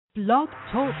Blog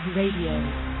Talk Radio.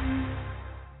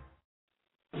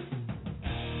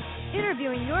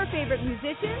 Interviewing your favorite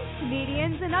musicians,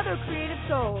 comedians, and other creative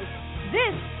souls.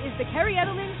 This is the Kerri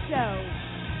Edelman Show.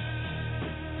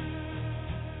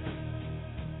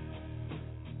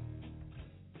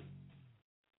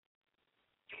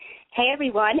 Hey,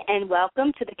 everyone, and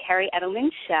welcome to the Kerri Edelman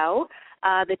Show.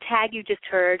 The tag you just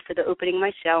heard for the opening of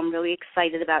my show, I'm really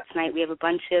excited about tonight. We have a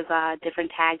bunch of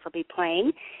different tags I'll be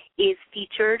playing. Is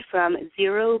featured from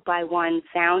 0 by 1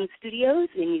 Sound Studios,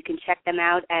 and you can check them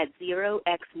out at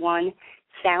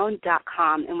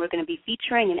 0x1sound.com. And we're going to be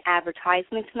featuring an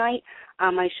advertisement tonight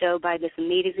on my show by this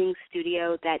amazing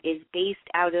studio that is based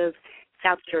out of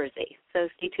South Jersey. So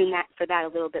stay tuned for that a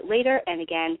little bit later. And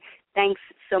again, thanks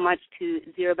so much to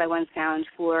 0 by 1 Sound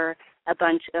for a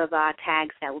bunch of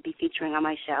tags that we'll be featuring on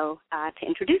my show to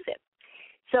introduce it.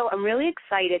 So I'm really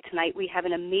excited tonight. We have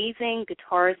an amazing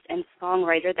guitarist and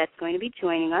songwriter that's going to be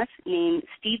joining us named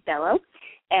Steve Bello,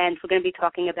 and we're going to be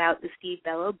talking about the Steve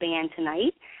Bello Band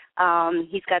tonight.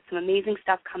 He's got some amazing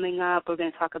stuff coming up. We're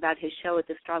going to talk about his show at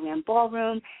the Starland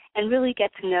Ballroom and really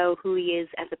get to know who he is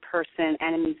as a person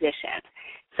and a musician.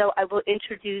 So I will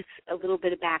introduce a little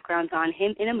bit of background on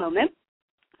him in a moment.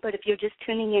 But if you're just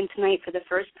tuning in tonight for the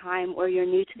first time or you're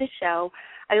new to the show,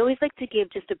 I always like to give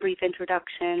just a brief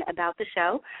introduction about the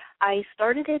show. I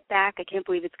started it back, I can't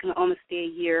believe it's going to almost be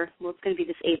a year. Well, it's going to be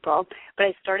this April. But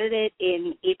I started it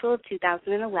in April of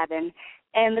 2011.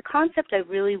 And the concept I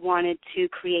really wanted to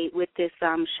create with this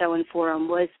show and forum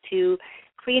was to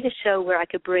create a show where I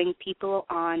could bring people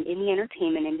on in the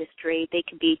entertainment industry. They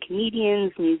could be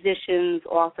comedians, musicians,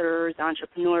 authors,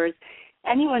 entrepreneurs,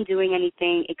 anyone doing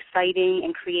anything exciting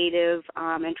and creative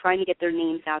and trying to get their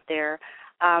names out there.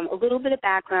 A little bit of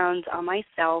background on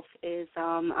myself is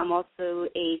I'm also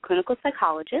a clinical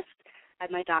psychologist. I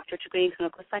have my doctorate degree in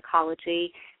clinical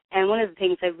psychology, and one of the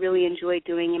things I really enjoy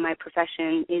doing in my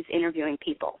profession is interviewing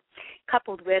people.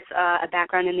 Coupled with a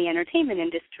background in the entertainment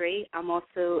industry, I'm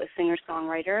also a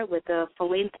singer-songwriter with a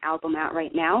full-length album out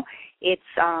right now.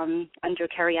 It's under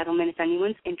Kerri Edelman. If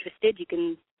anyone's interested, you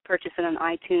can purchase it on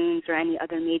iTunes or any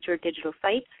other major digital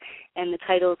sites, and the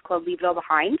title is called Leave It All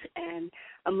Behind, and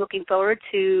I'm looking forward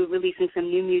to releasing some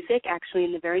new music actually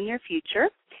in the very near future.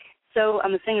 So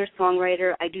I'm a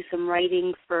singer-songwriter. I do some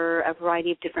writing for a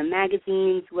variety of different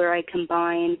magazines where I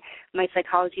combine my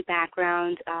psychology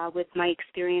background with my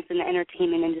experience in the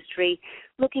entertainment industry,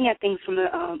 looking at things from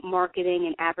a marketing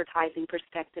and advertising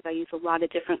perspective. I use a lot of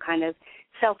different kind of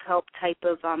self-help type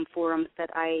of forums that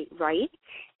I write.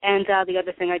 And the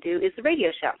other thing I do is the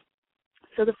radio show.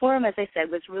 So the forum, as I said,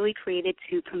 was really created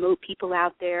to promote people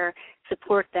out there,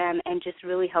 support them, and just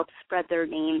really help spread their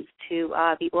names to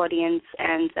the audience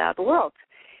and the world.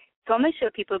 So on my show,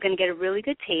 people are going to get a really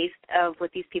good taste of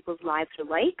what these people's lives are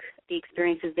like, the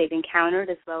experiences they've encountered,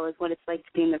 as well as what it's like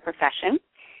to be in the profession.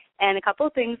 And a couple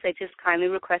of things I just kindly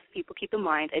request people keep in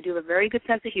mind. I do have a very good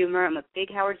sense of humor. I'm a big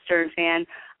Howard Stern fan.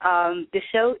 The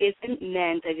show isn't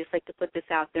meant, I just like to put this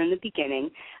out there in the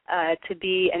beginning, to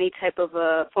be any type of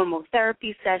a formal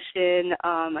therapy session.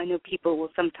 I know people will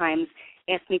sometimes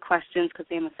ask me questions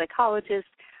because I'm a psychologist,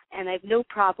 and I have no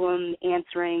problem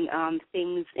answering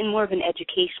things in more of an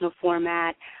educational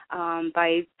format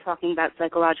by talking about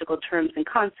psychological terms and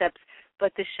concepts,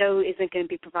 but the show isn't going to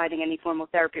be providing any formal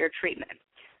therapy or treatment.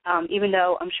 Even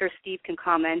though I'm sure Steve can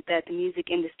comment that the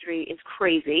music industry is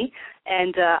crazy,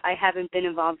 and I haven't been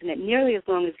involved in it nearly as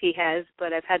long as he has,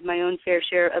 but I've had my own fair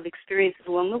share of experiences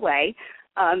along the way,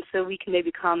 so we can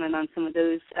maybe comment on some of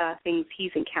those things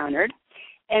he's encountered.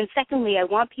 And secondly, I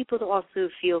want people to also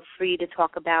feel free to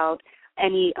talk about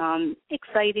any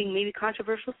exciting, maybe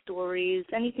controversial stories,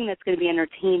 anything that's going to be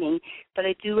entertaining, but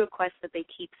I do request that they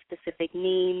keep specific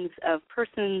names of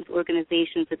persons,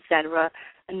 organizations, etc.,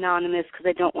 anonymous, because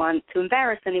I don't want to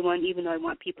embarrass anyone, even though I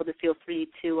want people to feel free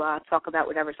to talk about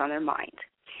whatever's on their mind.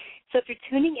 So if you're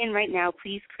tuning in right now,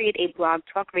 please create a Blog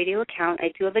Talk Radio account.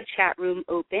 I do have a chat room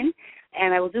open,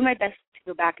 and I will do my best to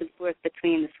go back and forth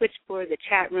between the switchboard, the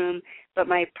chat room, but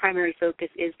my primary focus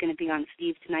is going to be on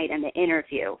Steve tonight and the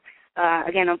interview.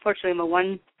 Again, unfortunately, I'm a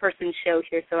one-person show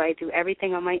here, so I do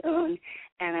everything on my own,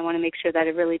 and I want to make sure that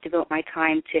I really devote my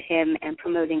time to him and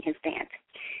promoting his band.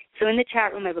 So in the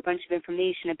chat room, I have a bunch of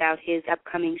information about his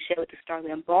upcoming show at the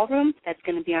Starland Ballroom. That's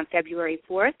going to be on February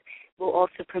 4th. We'll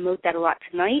also promote that a lot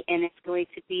tonight, and it's going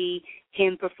to be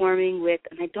him performing with,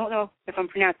 and I don't know if I'm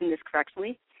pronouncing this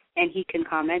correctly, and he can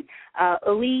comment,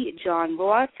 Oli John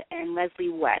Roth and Leslie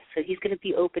West. So he's going to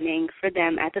be opening for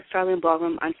them at the Starland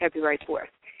Ballroom on February 4th.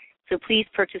 So please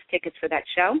purchase tickets for that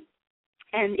show.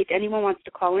 And if anyone wants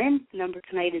to call in, the number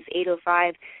tonight is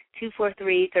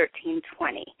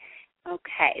 805-243-1320.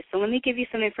 Okay, so let me give you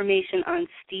some information on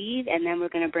Steve, and then we're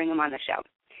going to bring him on the show.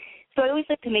 So I always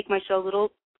like to make my show a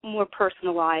little more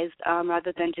personalized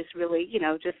rather than just really,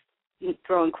 just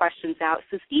throwing questions out.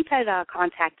 So Steve had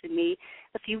contacted me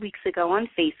a few weeks ago on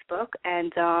Facebook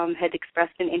and had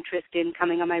expressed an interest in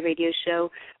coming on my radio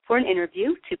show for an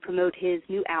interview to promote his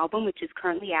new album, which is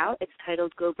currently out. It's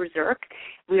titled Go Berserk.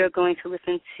 We are going to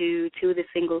listen to two of the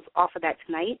singles off of that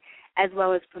tonight, as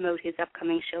well as promote his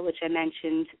upcoming show, which I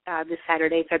mentioned this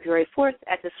Saturday, February 4th,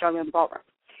 at the Starland Ballroom.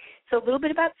 So a little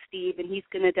bit about Steve, and he's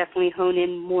going to definitely hone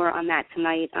in more on that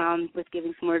tonight with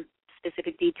giving some more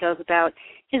specific details about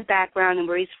his background and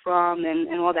where he's from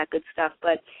and all that good stuff.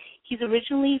 But he's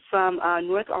originally from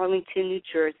North Arlington, New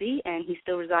Jersey, and he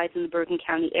still resides in the Bergen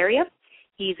County area.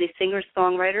 He's a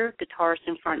singer-songwriter, guitarist,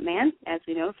 and frontman, as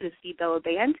we know, for the Steve Bello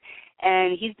Band.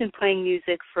 And he's been playing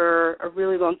music for a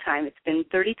really long time. It's been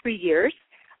 33 years.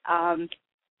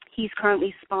 He's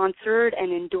currently sponsored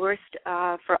and endorsed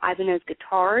for Ivanhoe's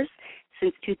Guitars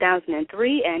since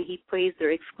 2003, and he plays their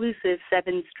exclusive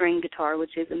 7-string guitar,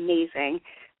 which is amazing.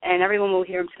 And everyone will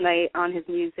hear him tonight on his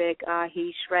music.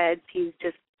 He shreds. He's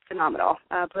just phenomenal.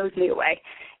 Blows me away.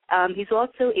 He's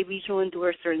also a regional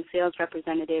endorser and sales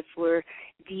representative for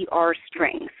DR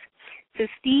Strings. So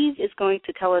Steve is going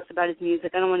to tell us about his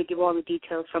music. I don't want to give all the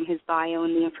details from his bio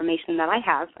and the information that I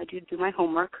have. I do my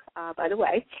homework, by the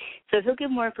way. So he'll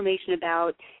give more information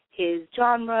about his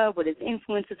genre, what his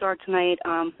influences are tonight,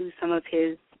 who some of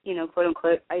his,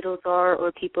 quote-unquote idols are,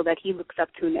 or people that he looks up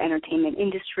to in the entertainment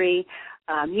industry,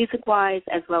 music-wise,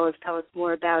 as well as tell us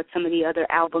more about some of the other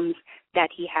albums that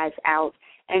he has out.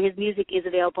 And his music is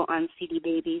available on CD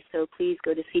Baby, so please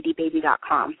go to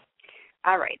cdbaby.com.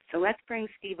 All right, so let's bring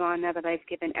Steve on now that I've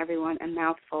given everyone a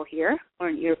mouthful here, or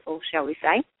an earful, shall we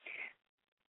say.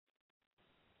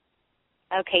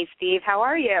 Okay, Steve, how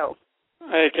are you?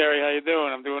 Hey, Kerri, how you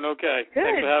doing? I'm doing okay. Good.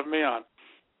 Thanks for having me on.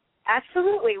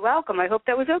 Absolutely. Welcome. I hope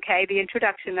that was okay, the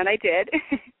introduction that I did.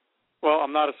 Well,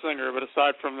 I'm not a singer, but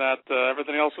aside from that,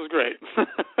 everything else was great.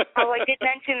 Oh, I did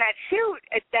mention that. Shoot.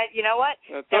 That, you know what?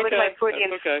 That's that okay. Was my Freudian,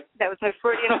 That's okay. That was my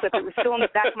Freudian slip. It was still in the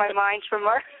back of my mind from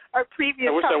our previous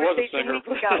conversation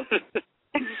weeks ago.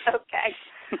 Okay.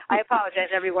 I apologize,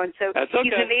 everyone. So That's okay.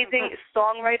 He's an amazing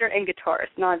songwriter and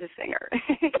guitarist, not a singer.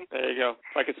 There you go.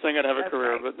 If I could sing, I'd have a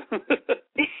career. But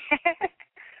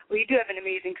Well, you do have an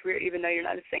amazing career, even though you're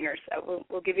not a singer, so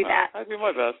we'll give you that. I do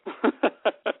my best.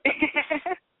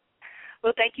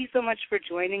 Well, thank you so much for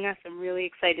joining us. I'm really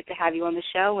excited to have you on the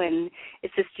show and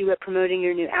assist you at promoting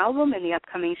your new album and the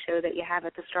upcoming show that you have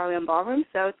at the Starland Ballroom,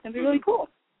 so it's going to be really cool.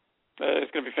 It's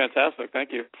going to be fantastic.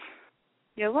 Thank you.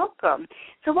 You're welcome.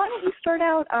 So why don't you start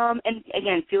out, and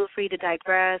again, feel free to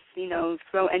digress,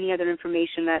 throw any other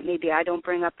information that maybe I don't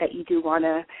bring up that you do want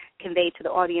to convey to the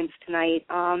audience tonight.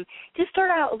 Just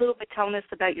start out a little bit telling us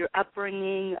about your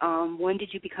upbringing. When did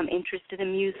you become interested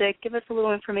in music? Give us a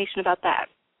little information about that.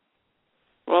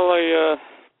 Well, I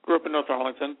grew up in North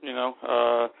Arlington,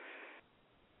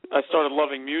 I started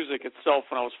loving music itself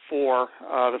when I was 4.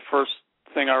 The first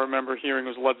thing I remember hearing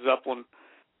was Led Zeppelin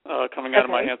coming out of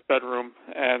my aunt's bedroom,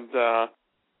 and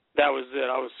that was it.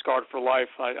 I was scarred for life.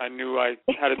 I knew I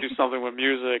had to do something with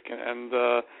music, and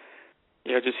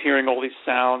just hearing all these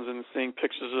sounds and seeing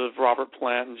pictures of Robert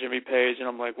Plant and Jimmy Page, and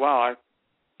I'm like, wow, I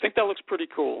think that looks pretty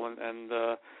cool. And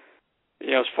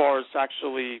as far as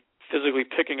actually physically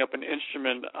picking up an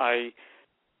instrument, I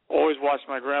always watched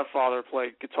my grandfather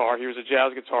play guitar. He was a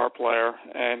jazz guitar player,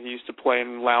 and he used to play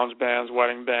in lounge bands,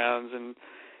 wedding bands, and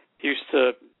he used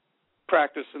to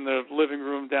practice in the living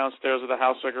room downstairs of the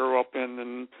house I grew up in,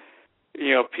 and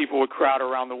people would crowd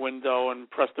around the window and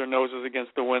press their noses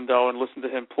against the window and listen to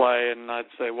him play, and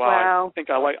I'd say, wow. I think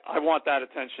I want that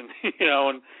attention,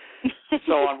 and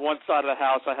so on one side of the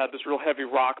house I had this real heavy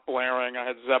rock blaring. I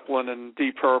had Zeppelin and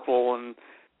Deep Purple, and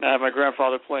I had my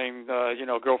grandfather playing,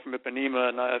 Girl from Ipanema,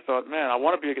 and I thought, man, I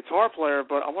want to be a guitar player,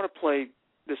 but I want to play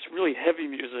this really heavy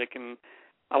music, and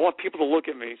I want people to look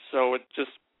at me. So it just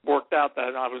worked out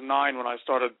that I was 9 when I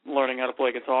started learning how to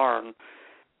play guitar, and,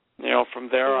 from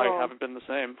there I haven't been the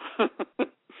same.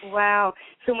 Wow.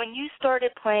 So when you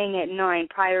started playing at 9,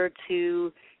 prior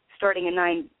to starting at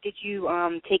 9, did you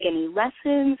take any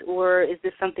lessons, or is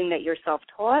this something that you're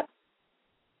self-taught?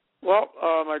 Well,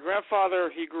 my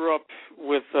grandfather, he grew up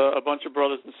with a bunch of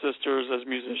brothers and sisters as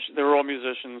musicians. They were all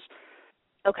musicians.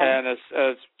 Okay. And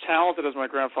as talented as my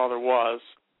grandfather was,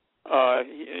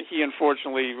 he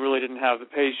unfortunately really didn't have the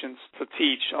patience to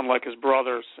teach, unlike his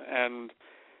brothers. And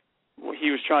he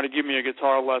was trying to give me a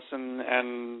guitar lesson,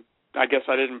 and I guess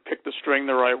I didn't pick the string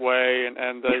the right way.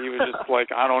 And he was just like,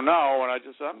 I don't know. And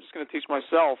I'm just going to teach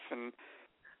myself. And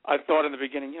I thought in the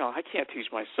beginning, I can't teach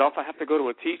myself. I have to go to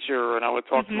a teacher, and I would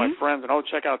talk to my friends, and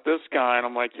check out this guy. And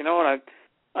I'm like, you know what,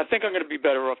 I think I'm going to be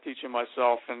better off teaching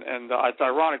myself. And it's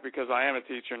ironic because I am a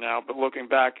teacher now, but looking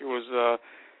back, it was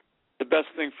the best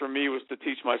thing for me was to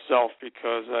teach myself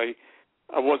because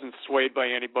I wasn't swayed by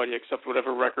anybody except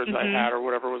whatever records I had or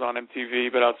whatever was on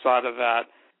MTV. But outside of that,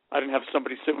 I didn't have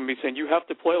somebody sit with me saying, you have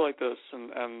to play like this.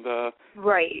 And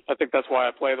right. I think that's why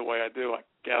I play the way I do, I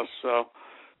guess. So.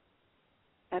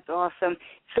 That's awesome.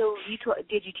 So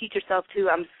did you teach yourself too?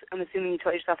 I'm assuming you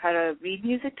taught yourself how to read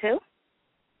music too?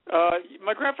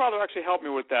 My grandfather actually helped me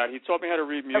with that. He taught me how to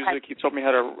read music. Okay. He taught me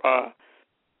how to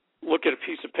look at a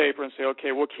piece of paper and say,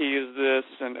 okay, what key is this,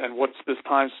 and what's this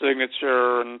time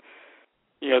signature, and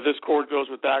this chord goes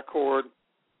with that chord.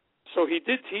 So he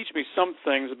did teach me some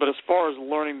things, but as far as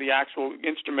learning the actual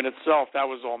instrument itself, that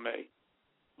was all me.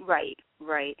 Right.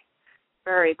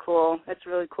 Very cool. That's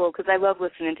really cool because I love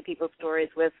listening to people's stories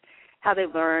with how they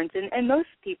learned. And most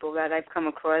people that I've come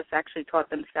across actually taught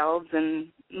themselves, and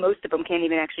most of them can't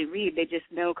even actually read. They just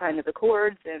know kind of the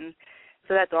chords, and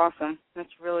so that's awesome. That's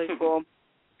really cool.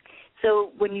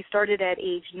 So when you started at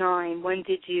age 9, when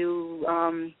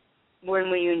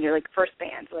were you in your first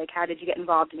band? How did you get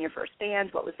involved in your first band?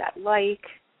 What was that like?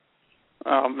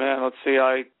 Oh, man, let's see.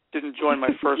 I didn't join my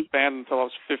first band until I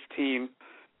was 15.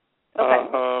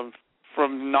 Okay.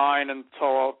 From 9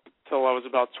 until I was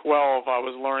about 12, I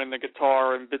was learning the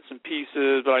guitar in bits and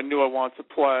pieces, but I knew I wanted to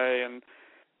play. And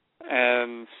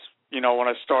when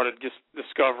I started just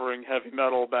discovering heavy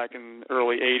metal back in the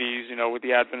early 80s, with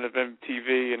the advent of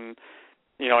MTV, and,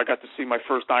 I got to see my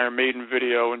first Iron Maiden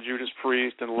video and Judas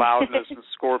Priest and Loudness and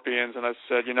Scorpions, and I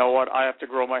said, you know what, I have to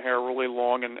grow my hair really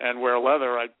long and wear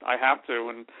leather. I have to.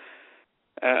 And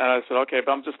I said, okay,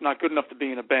 but I'm just not good enough to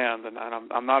be in a band, and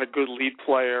I'm not a good lead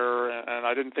player, and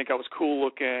I didn't think I was cool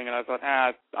looking, and I thought,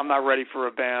 I'm not ready for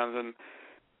a band,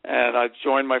 and I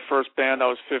joined my first band. I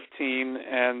was 15,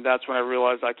 and that's when I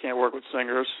realized I can't work with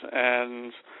singers,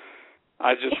 and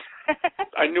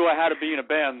I knew I had to be in a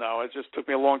band, though. It just took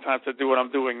me a long time to do what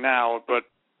I'm doing now, but,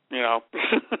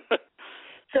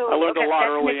 So, I learned a lot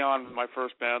early on in my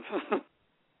first band.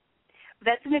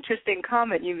 That's an interesting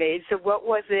comment you made. So what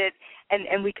was it,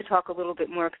 and we could talk a little bit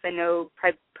more because I know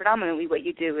predominantly what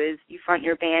you do is you front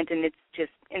your band and it's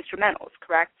just instrumentals,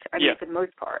 correct? I mean, for the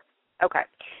most part. Okay.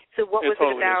 So what was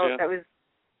it about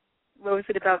what was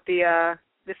it about the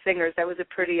singers? That was a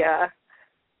pretty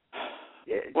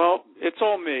Well, it's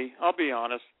all me, I'll be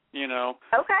honest,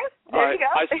 Okay, there you go.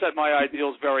 I set my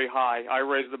ideals very high. I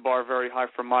raised the bar very high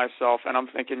for myself, and I'm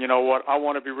thinking, you know what, I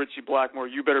want to be Ritchie Blackmore,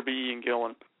 you better be Ian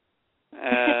Gillan.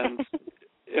 And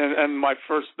and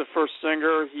the first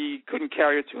singer, he couldn't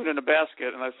carry a tune in a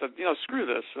basket, and I said, screw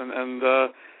this. And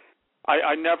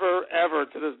I never ever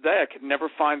to this day I could never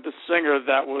find the singer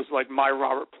that was like my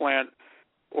Robert Plant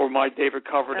or my David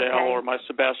Coverdale or my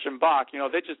Sebastian Bach.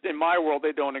 They just in my world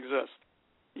they don't exist.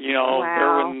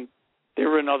 Wow.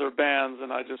 They're in other bands,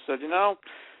 and I just said,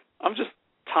 I'm just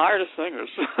tired of singers.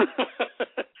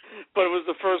 But it was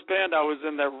the first band I was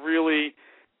in that really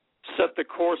set the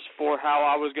course for how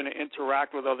I was going to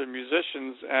interact with other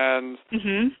musicians, and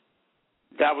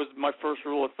that was my first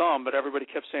rule of thumb. But everybody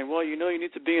kept saying, well, you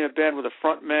need to be in a band with a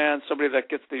front man, somebody that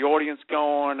gets the audience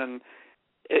going, and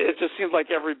it just seems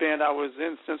like every band I was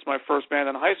in since my first band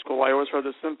in high school, I always heard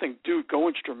the same thing, dude, go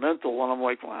instrumental. And I'm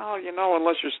like, well,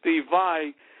 unless you're Steve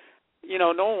Vai, no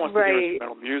one wants to hear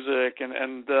instrumental music.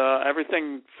 And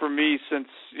everything for me since,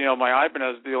 my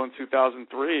Ibanez deal in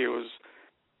 2003, it was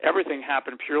everything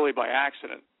happened purely by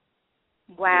accident.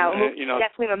 Wow.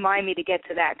 Definitely remind me to get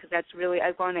to that because that's really,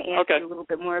 I want to ask you a little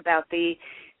bit more about the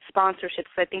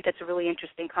sponsorships. I think that's a really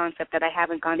interesting concept that I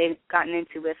haven't gotten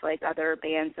into with other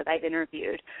bands that I've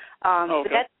interviewed.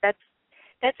 But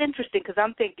that's interesting because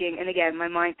I'm thinking, and again, my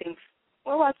mind thinks,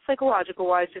 well, that's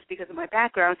psychological-wise just because of my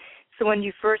background. So when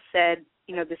you first said,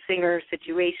 the singer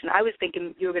situation, I was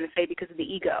thinking you were going to say because of the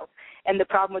ego and the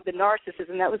problem with the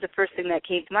narcissism. That was the first thing that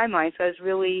came to my mind. So I was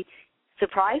really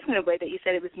surprised in a way that you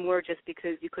said it was more just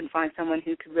because you couldn't find someone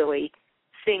who could really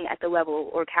sing at the level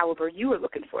or caliber you were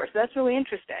looking for. So that's really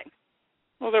interesting.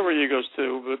 Well, there were egos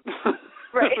too, but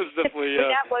right. It was definitely.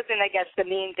 But that wasn't, I guess, the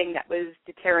main thing that was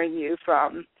deterring you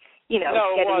from, getting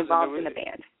involved in a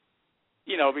band.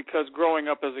 Because growing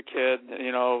up as a kid, a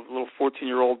little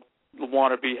 14-year-old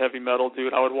wannabe heavy metal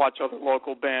dude, I would watch other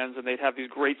local bands, and they'd have these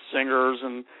great singers,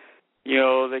 and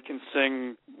they can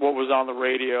sing what was on the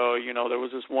radio. There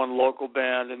was this one local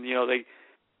band, and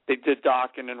they did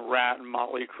Dokken and Rat and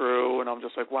Motley Crue, and I'm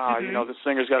just like, wow, the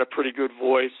singer's got a pretty good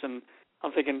voice, and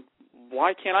I'm thinking,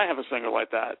 why can't I have a singer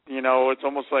like that? You know, it's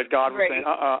almost like God was saying,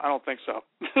 I don't think so.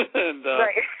 And,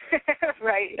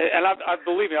 right. And I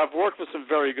believe me, I've worked with some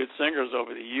very good singers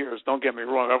over the years. Don't get me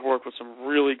wrong. I've worked with some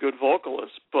really good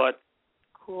vocalists, but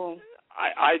cool.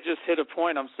 I just hit a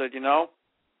point. I'm said,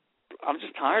 I'm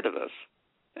just tired of this.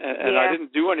 And I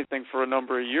didn't do anything for a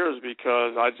number of years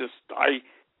because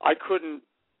I couldn't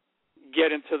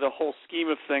get into the whole scheme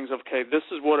of things. Okay, this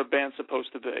is what a band's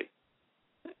supposed to be.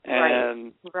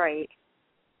 And right.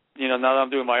 Now that I'm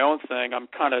doing my own thing, I'm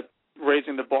kind of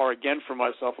raising the bar again for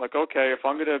myself. Like, okay, if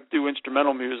I'm going to do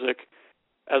instrumental music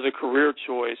as a career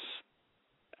choice,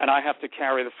 and I have to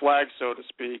carry the flag, so to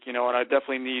speak, and I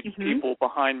definitely need people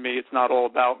behind me. It's not all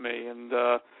about me. And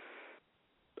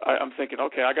I'm thinking,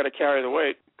 okay, I got to carry the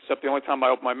weight. Except the only time I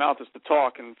open my mouth is to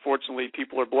talk, and fortunately,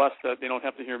 people are blessed that they don't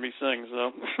have to hear me sing.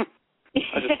 So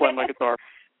I just play my guitar.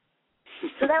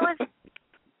 So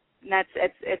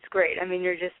it's great. I mean,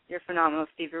 you're phenomenal,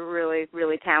 Steve. You're really,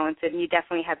 really talented, and you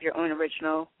definitely have your own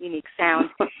original, unique sound.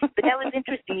 But that was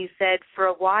interesting. You said for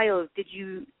a while, did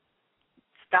you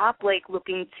stop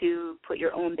looking to put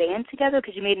your own band together?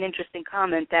 Because you made an interesting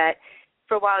comment that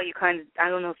for a while you I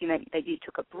don't know if you meant that you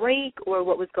took a break or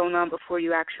what was going on before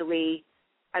you actually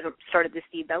started the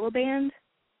Steve Bello band.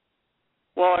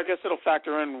 Well, I guess it'll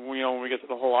factor in, when we get to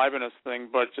the whole Ibanez thing,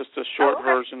 but just a short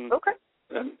version. Okay.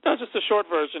 No, just a short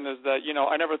version is that,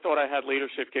 I never thought I had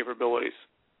leadership capabilities.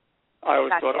 I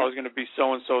always thought I was going to be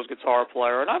so-and-so's guitar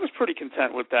player, and I was pretty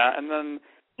content with that. And then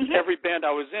every band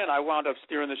I was in, I wound up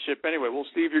steering the ship anyway. Well,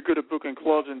 Steve, you're good at booking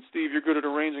clubs, and Steve, you're good at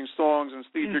arranging songs, and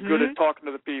Steve, you're good at talking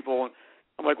to the people. And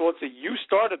I'm like, well, let's see, you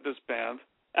started this band,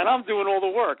 and I'm doing all the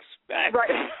work.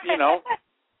 Right.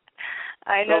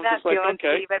 I know so that feeling,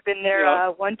 okay. Steve. I've been there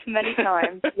one too many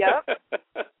times. Yep.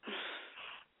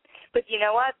 But you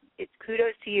know what? It's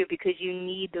kudos to you because you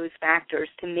need those factors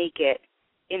to make it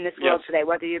in this world today.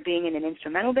 Whether you're being in an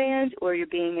instrumental band or you're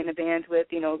being in a band with,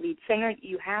 lead singer,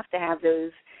 you have to have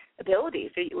those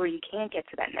abilities or you can't get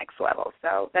to that next level.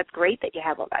 So that's great that you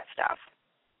have all that stuff.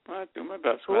 I do my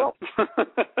best. Cool. Man.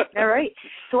 All right.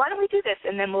 So why don't we do this,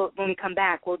 and then when we come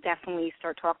back, we'll definitely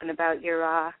start talking about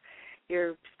your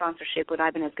sponsorship with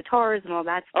Ibanez Guitars and all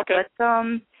that stuff. Okay.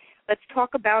 Let's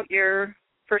talk about your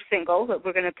first single that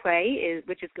we're going to play,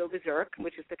 which is Go Berserk,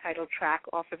 which is the title track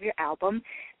off of your album.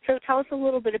 So tell us a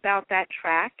little bit about that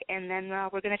track, and then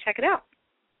we're going to check it out.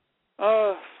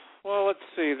 Well, let's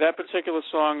see. That particular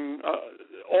song,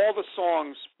 all the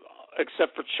songs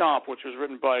except for Chomp, which was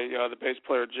written by the bass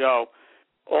player Joe,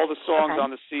 all the songs on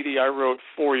the CD I wrote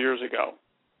 4 years ago.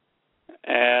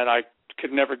 And I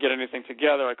could never get anything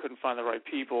together. I couldn't find the right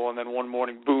people. And then one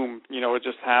morning, boom, it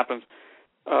just happens.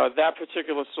 That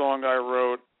particular song I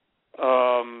wrote,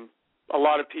 a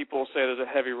lot of people say there's a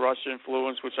heavy Rush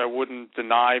influence, which I wouldn't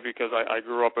deny because I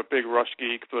grew up a big Rush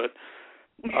geek, but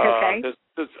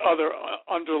there's other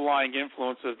underlying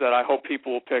influences that I hope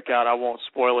people will pick out. I won't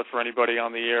spoil it for anybody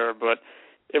on the air, but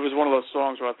it was one of those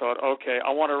songs where I thought, okay,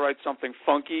 I want to write something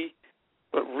funky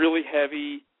but really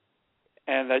heavy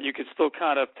and that you could still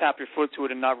kind of tap your foot to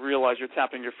it and not realize you're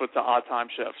tapping your foot to Odd Time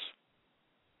Shifts.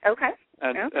 Okay.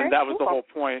 And that was the whole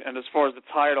point. And as far as the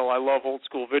title, I love old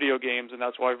school video games, and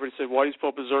that's why everybody said, why do you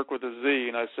spell Berserk with a Z?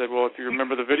 And I said, well, if you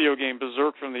remember the video game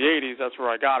Berserk from the 80s, that's where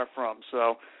I got it from.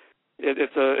 So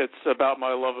it's about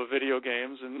my love of video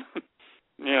games and,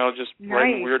 just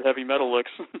writing weird heavy metal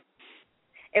licks.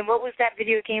 And what was that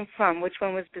video game from? Which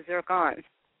one was Berserk on?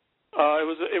 It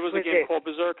was a game called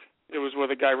Berserk. It was where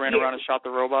the guy ran around and shot the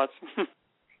robots.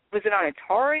 Was it on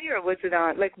Atari, or was it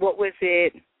on, what was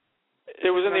it?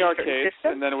 It was in the arcade,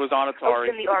 and then it was on Atari. Oh,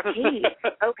 it was in the arcade.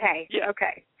 Okay. Yeah.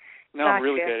 Okay. Now I'm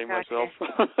really dating myself.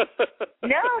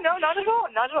 No, not at all.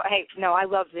 Not at all. Hey, no, I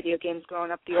loved video games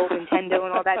growing up, the old Nintendo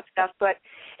and all that stuff. But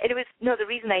the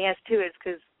reason I asked, too, is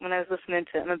because when I was listening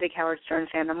I'm a big Howard Stern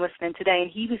fan, I'm listening today,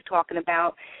 and he was talking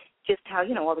about just how,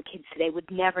 all the kids today would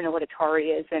never know what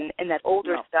Atari is and that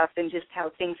older stuff and just how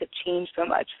things have changed so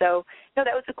much. So, that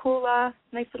was a cool,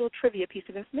 nice little trivia piece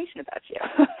of information about you.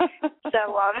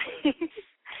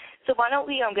 So why don't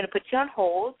I'm going to put you on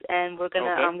hold, and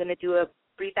I'm going to do a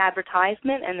brief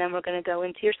advertisement, and then we're going to go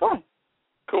into your song.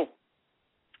 Cool.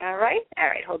 All right,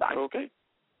 hold on. Okay.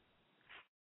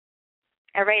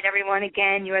 All right, everyone,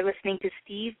 again, you are listening to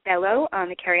Steve Bello on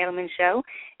the Kerri Edelman Show,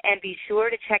 and be sure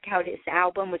to check out his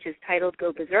album, which is titled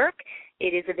Go Berserk.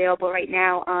 It is available right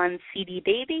now on CD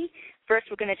Baby. First,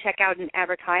 we're going to check out an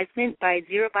advertisement by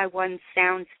 0 by 1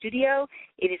 Sound Studio.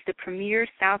 It is the premier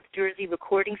South Jersey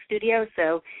recording studio,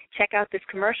 so check out this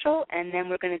commercial, and then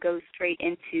we're going to go straight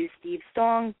into Steve's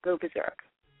song, Go Berserk.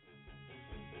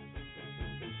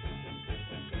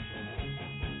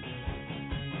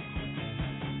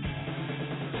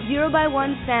 0 by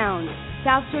 1 Sound,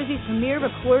 South Jersey's premier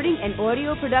recording and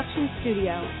audio production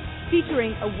studio,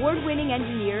 featuring award-winning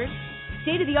engineers,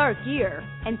 state-of-the-art gear,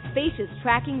 and spacious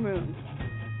tracking rooms.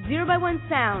 0 by 1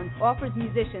 Sound offers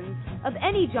musicians of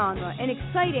any genre an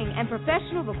exciting and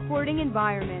professional recording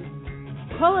environment.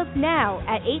 Call us now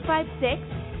at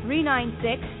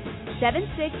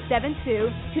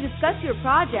 856-396-7672 to discuss your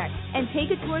project and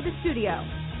take a tour of the studio,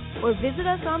 or visit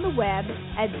us on the web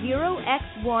at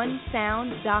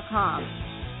 0x1sound.com.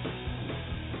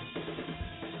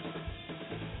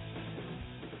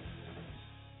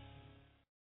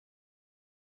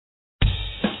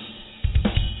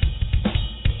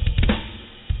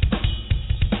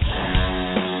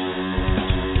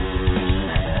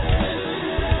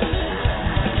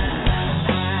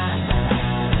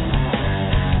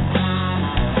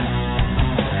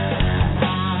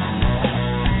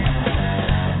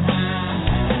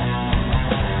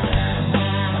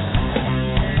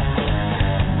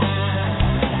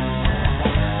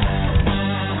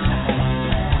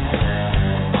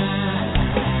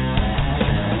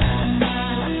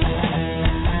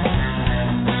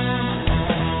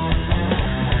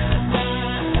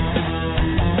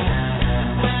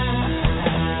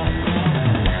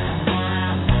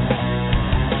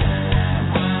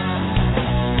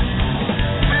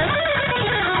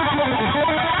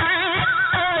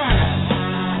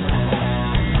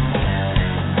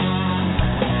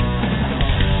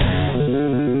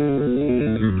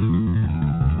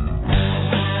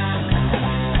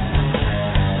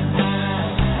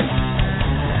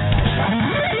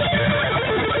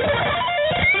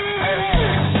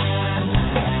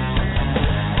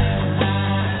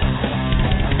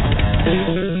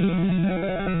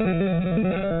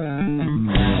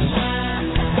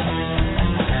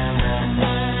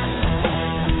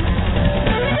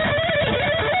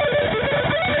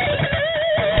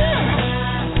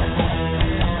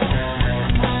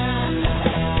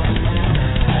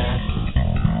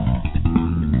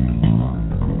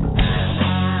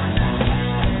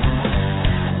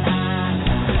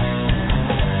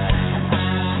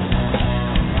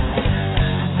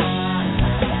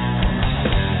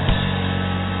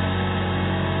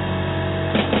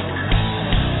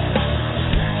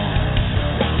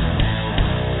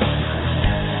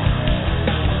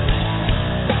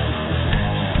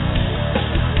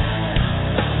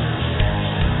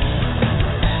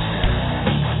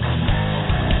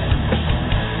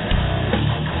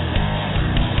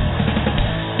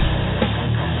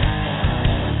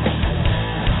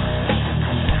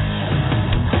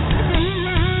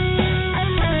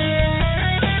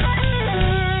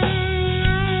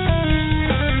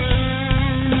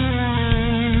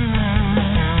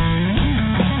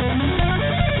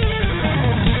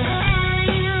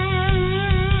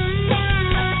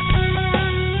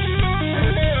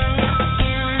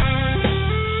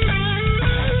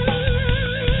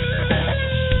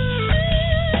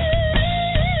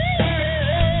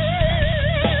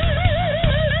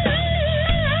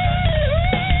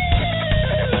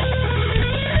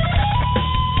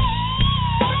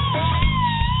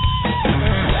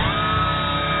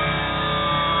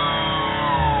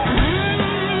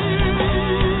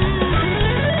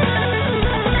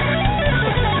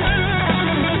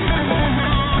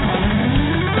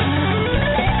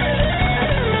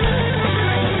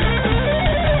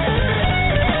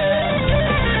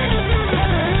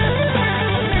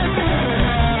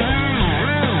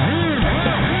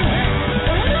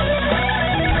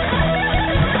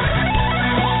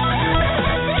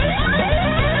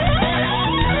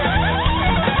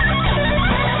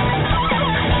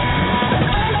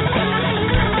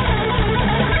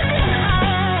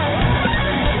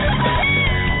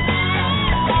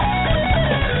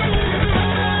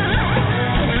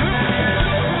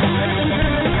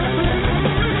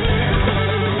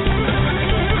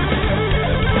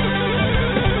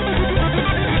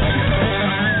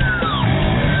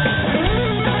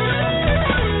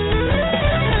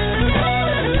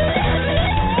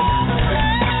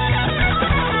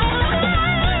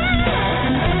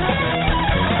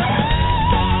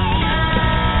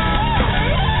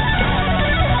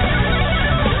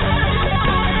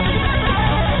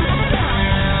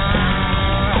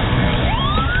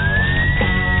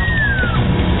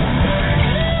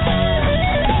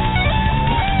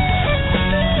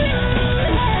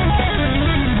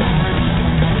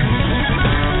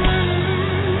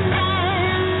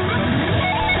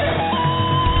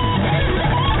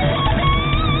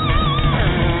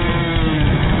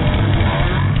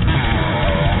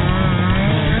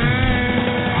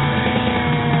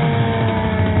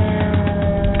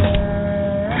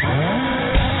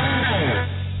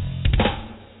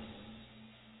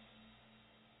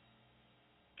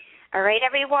 right,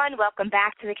 everyone, welcome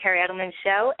back to the Kerri Edelman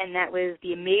Show, and that was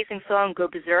the amazing song Go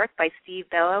Berserk by Steve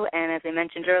Bello, and as I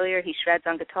mentioned earlier, he shreds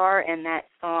on guitar, and that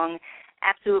song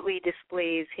absolutely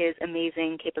displays his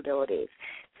amazing capabilities.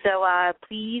 So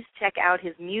please check out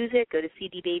his music. Go to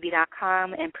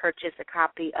cdbaby.com and purchase a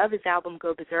copy of his album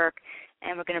Go Berserk,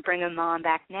 and we're going to bring him on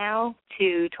back now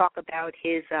to talk about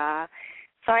his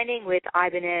signing with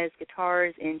Ibanez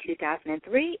Guitars in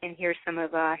 2003, and here's some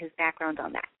of his background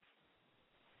on that.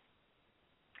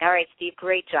 All right, Steve,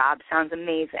 great job. Sounds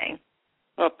amazing.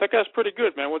 Oh, that guy's pretty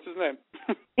good, man. What's his name?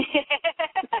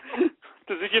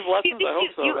 Does he give lessons? I hope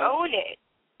so. You man. own it.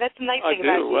 That's the nice I thing do.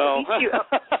 about you. Well.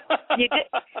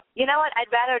 You know what?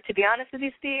 I'd rather, to be honest with you,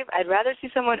 Steve, I'd rather see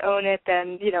someone own it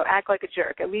than, act like a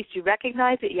jerk. At least you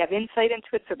recognize it, you have insight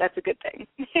into it, so that's a good thing.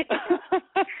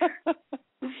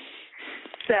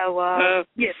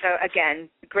 So again,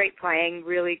 great playing,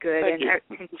 really good, and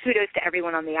kudos to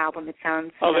everyone on the album. It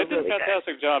sounds they did really a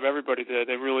fantastic job. Everybody did.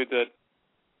 They really did.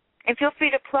 And feel free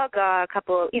to plug a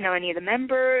couple, any of the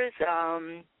members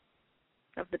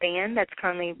of the band that's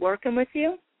currently working with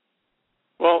you.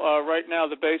 Well, right now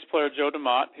the bass player, Joe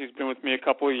DeMott, he's been with me a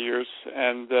couple of years,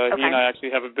 and he and I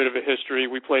actually have a bit of a history.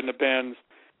 We played in a band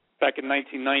back in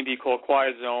 1990 called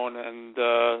Quiet Zone, and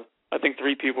I think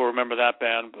 3 people remember that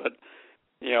band, but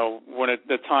when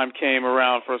the time came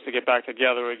around for us to get back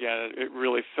together again, it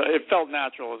really felt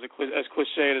natural. As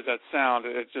cliched as that sound,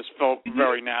 it just felt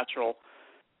very natural.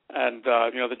 And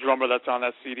the drummer that's on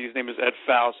that CD, his name is Ed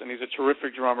Faust, and he's a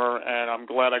terrific drummer. And I'm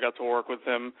glad I got to work with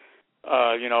him.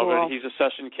 Cool. He's a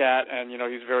session cat, and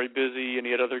he's very busy, and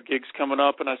he had other gigs coming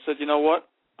up. And I said, you know what?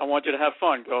 I want you to have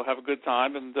fun. Go have a good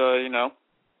time, and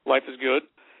life is good.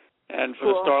 And for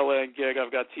the Starland gig,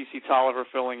 I've got T.C. Tolliver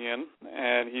filling in,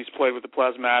 and he's played with the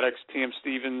Plasmatics, T.M.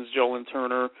 Stevens, Jolyn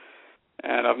Turner,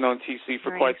 and I've known T.C.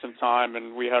 for quite some time,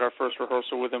 and we had our first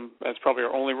rehearsal with him. That's probably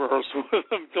our only rehearsal with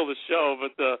him till the show,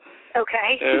 but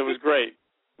it was great.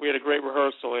 We had a great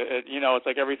rehearsal. It's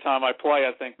like every time I play,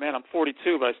 I think, man, I'm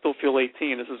 42, but I still feel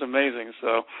 18. This is amazing.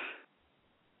 So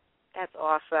that's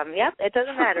awesome. Yep, it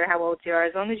doesn't matter how old you are.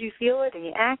 As long as you feel it and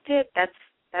you act it,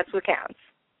 that's what counts.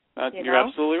 You're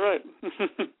absolutely right.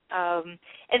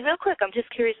 And real quick, I'm just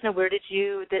curious to know, where did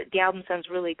the album sounds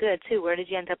really good, too. Where did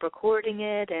you end up recording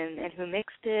it, and who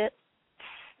mixed it?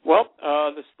 Well,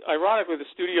 ironically, the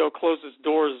studio closed its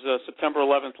doors September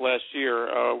 11th last year.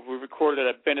 We recorded it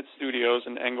at Bennett Studios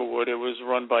in Englewood. It was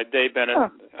run by Dave Bennett,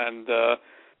 and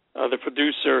the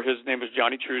producer, his name is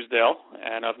Johnny Truesdale,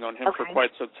 and I've known him for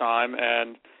quite some time,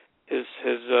 and his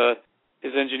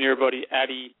engineer buddy,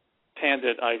 Addy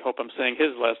Pandit, I hope I'm saying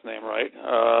his last name right.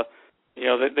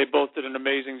 They both did an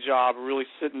amazing job, really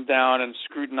sitting down and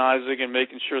scrutinizing and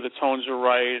making sure the tones are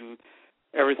right and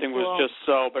everything was just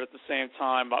so. But at the same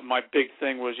time, my big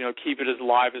thing was, keep it as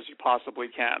live as you possibly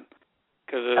can,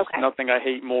 because there's nothing I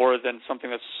hate more than something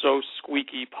that's so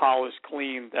squeaky, polished,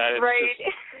 clean that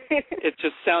it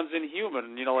just sounds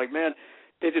inhuman. Man,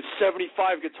 they did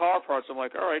 75 guitar parts. I'm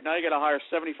like, all right, now you got to hire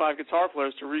 75 guitar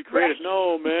players to recreate it.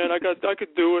 No, man, I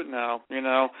could do it now,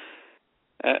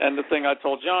 And the thing I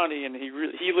told Johnny, and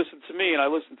he listened to me, and I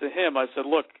listened to him. I said,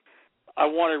 look, I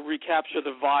want to recapture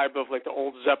the vibe of like the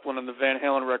old Zeppelin and the Van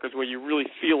Halen records, where you really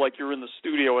feel like you're in the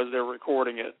studio as they're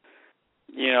recording it.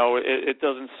 It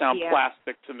doesn't sound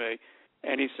plastic to me.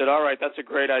 And he said, all right, that's a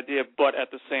great idea, but at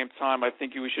the same time, I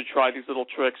think we should try these little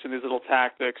tricks and these little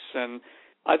tactics. And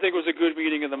I think it was a good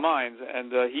meeting of the minds.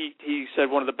 And he said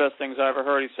one of the best things I ever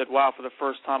heard. He said, wow, for the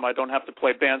first time, I don't have to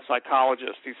play band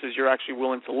psychologist. He says, you're actually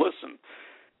willing to listen.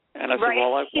 And I said,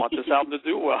 well, I want this album to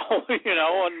do well,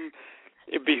 and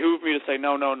it behooved me to say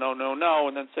no,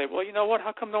 and then say, well, you know what,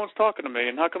 how come no one's talking to me,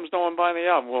 and how come no one buying the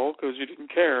album? Well, because you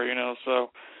didn't care, so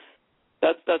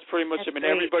that's pretty much it. I mean,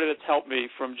 everybody that's helped me,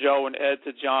 from Joe and Ed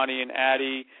to Johnny and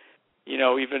Addie,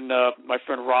 even my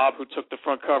friend Rob, who took the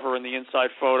front cover and the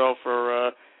inside photo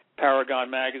for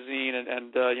Paragon magazine,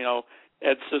 and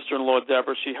Ed's sister-in-law,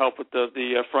 Deborah, she helped with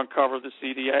the front cover of the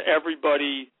CD.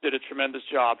 Everybody did a tremendous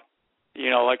job.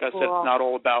 Like I said, it's not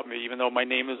all about me. Even though my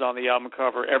name is on the album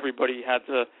cover, everybody had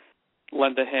to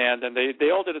lend a hand, and they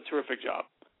all did a terrific job.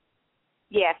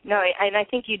 Yeah, no, and I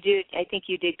think you did. I think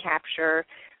you did capture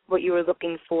what you were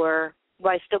looking for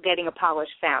while still getting a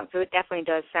polished sound. So it definitely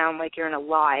does sound like you're in a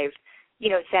live,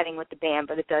 setting with the band,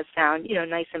 but it does sound,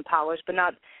 nice and polished, but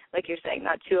not, like you're saying,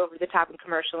 not too over the top and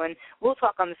commercial. And we'll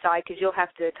talk on the side, because you'll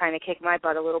have to kind of kick my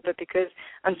butt a little bit, because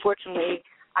unfortunately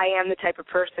I am the type of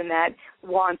person that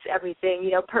wants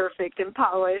everything, perfect and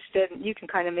polished, and you can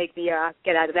kind of make me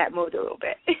get out of that mode a little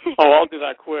bit. Oh, I'll do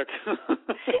that quick.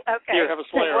 Okay. Here, have a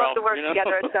Slayer we'll have album, to work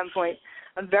together at some point.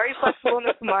 I'm very flexible and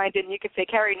open-minded, and you could say,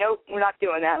 Kerri, nope, we're not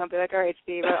doing that. And I'll be like, all right,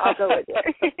 Steve, I'll go with you.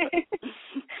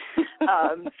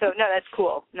 So, no, that's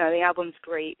cool. No, the album's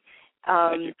great.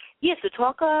 Yeah, so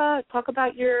talk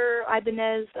about your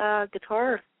Ibanez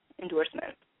guitar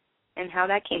endorsement and how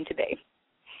that came to be.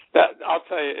 I'll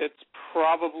tell you, it's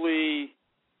probably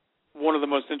one of the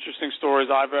most interesting stories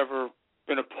I've ever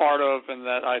been a part of, and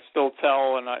that I still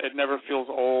tell, and it never feels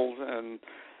old. And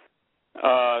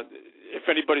if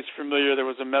anybody's familiar, there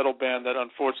was a metal band that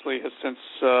unfortunately has since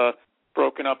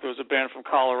broken up. There was a band from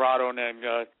Colorado named,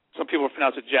 some people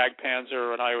pronounce it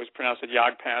Jagdpanzer, and I always pronounce it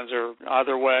Jagdpanzer.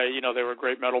 Either way, they were a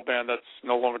great metal band that's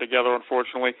no longer together,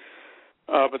 unfortunately.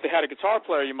 But they had a guitar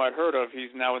player you might have heard of.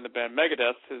 He's now in the band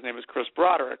Megadeth. His name is Chris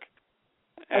Broderick.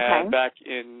 And back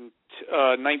in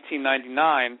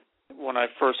 1999, when I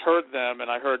first heard them and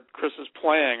I heard Chris's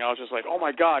playing, I was just like, oh,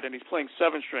 my God, and he's playing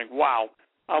 7-string. Wow,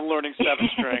 I'm learning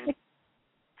 7-string.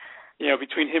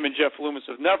 Between him and Jeff Loomis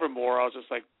of Nevermore, I was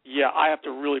just like, yeah, I have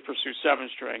to really pursue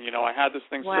 7-string. I had this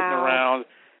thing sitting around.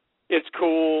 It's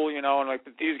cool, and like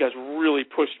these guys really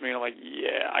pushed me. And I'm like,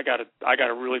 yeah, I gotta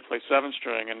really play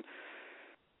 7-string. And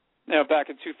back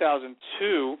in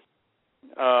 2002,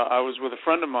 I was with a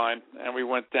friend of mine, and we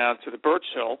went down to the Birch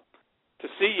Hill to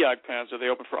see Jagdpanzer. They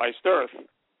opened for Iced Earth.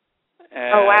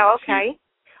 And oh wow, okay.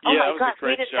 Oh my God, gosh,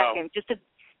 wait a second. Just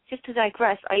to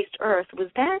digress, Iced Earth,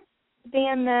 was that the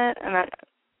band that, and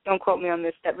don't quote me on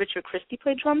this, that Richard Christie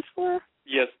played drums for?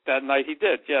 Yes, that night he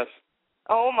did, yes.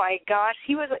 Oh my gosh,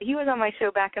 he was on my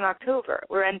show back in October.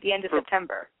 We're at the end of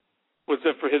September. Was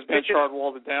it for his band Charred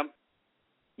Wall to Dam?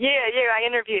 Yeah, I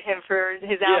interviewed him for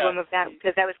his album of that,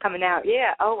 because that was coming out.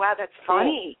 Yeah, oh wow, that's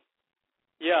funny.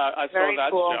 Yeah, I saw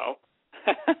that show.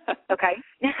 Okay.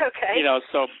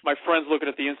 So my friend's looking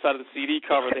at the inside of the CD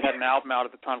cover. They had an album out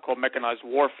at the time called Mechanized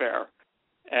Warfare.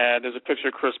 And there's a picture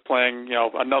of Chris playing,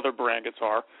 another brand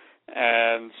guitar.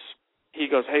 And he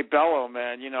goes, hey, Bello,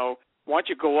 man, why don't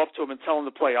you go up to him and tell him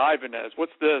to play Ibanez?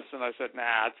 What's this? And I said,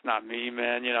 nah, it's not me,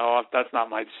 man. That's not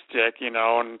my stick,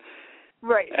 And,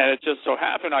 right. And it just so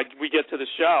happened we get to the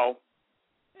show,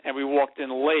 and we walked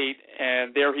in late,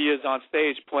 and there he is on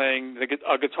stage playing a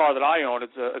guitar that I own.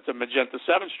 It's a Magenta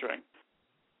 7-string.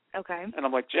 Okay. And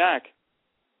I'm like, Jack,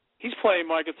 he's playing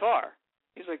my guitar.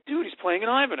 He's like, dude, he's playing an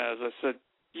Ibanez. I said,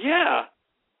 yeah,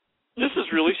 this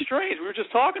is really strange. We were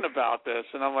just talking about this.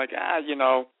 And I'm like, he's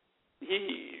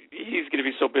going to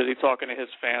be so busy talking to his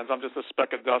fans. I'm just a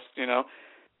speck of dust, And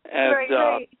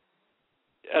right.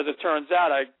 As it turns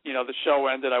out, the show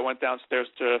ended. I went downstairs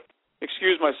to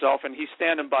excuse myself, and he's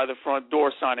standing by the front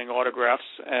door signing autographs.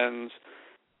 And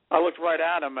I looked right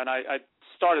at him, and I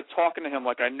started talking to him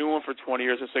like I knew him for 20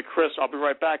 years. I said, Chris, I'll be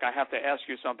right back. I have to ask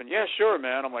you something. Yeah, sure,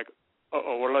 man. I'm like,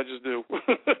 uh-oh, what did I just do?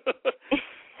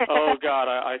 Oh, God,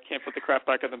 I can't put the crap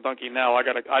back in the donkey now. I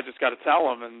just got to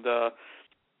tell him. And, I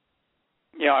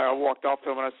walked up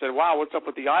to him, and I said, wow, what's up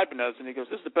with the Ibanez? And he goes,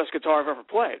 this is the best guitar I've ever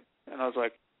played. And I was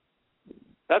like,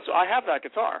 I have that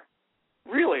guitar.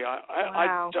 Really?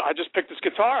 Wow. I just picked this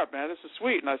guitar up, man. This is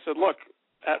sweet. And I said, look,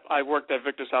 I worked at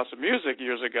Victor's House of Music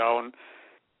years ago, and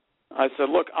I said,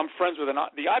 look, I'm friends with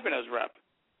the Ibanez rep.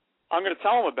 I'm going to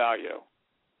tell him about you.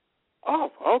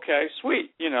 Oh, okay,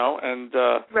 sweet, and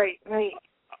right.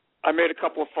 I made a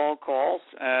couple of phone calls,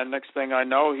 and next thing I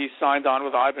know, he signed on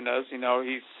with Ibanez.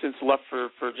 He's since left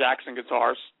for Jackson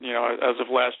Guitars, as of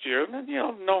last year. And,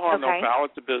 no harm, no foul.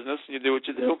 It's a business. You do what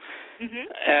you do.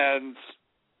 Mm-hmm. And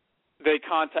they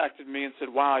contacted me and said,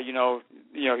 wow,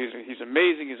 he's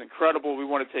amazing. He's incredible. We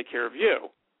want to take care of you.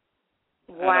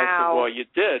 Wow. And I said, well, you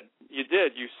did.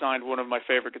 You signed one of my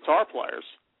favorite guitar players.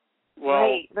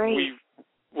 Well, right.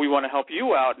 We want to help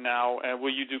you out now, and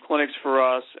will you do clinics for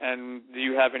us, and do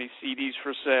you have any CDs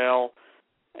for sale,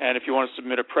 and if you want to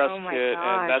submit a press kit,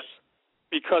 and that's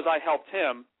because I helped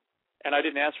him, and I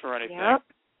didn't ask for anything. Yep.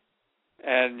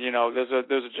 And,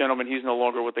 there's a gentleman, he's no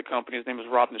longer with the company, his name is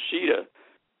Rob Nishida,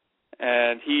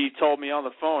 and he told me on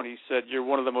the phone, he said, you're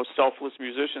one of the most selfless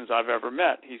musicians I've ever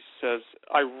met. He says,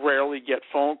 I rarely get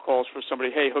phone calls for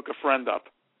somebody, hey, hook a friend up.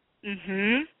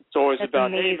 Mm-hmm. It's always That's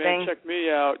about, amazing. hey, man, check me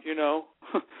out,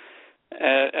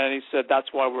 and he said,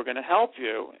 that's why we're going to help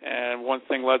you. And one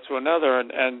thing led to another,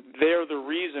 and they're the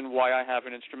reason why I have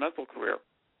an instrumental career.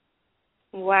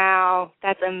 Wow,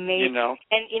 that's amazing.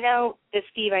 And,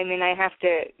 Steve, I have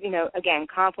to, again,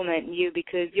 compliment you,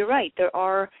 because you're right. There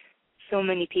are so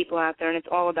many people out there, and it's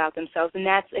all about themselves. And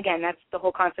that's the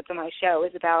whole concept of my show,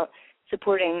 is about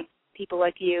supporting people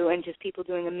like you and just people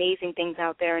doing amazing things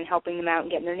out there and helping them out and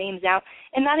getting their names out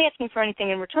and not asking for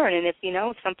anything in return. And if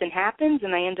something happens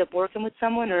and I end up working with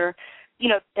someone, or,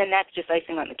 then that's just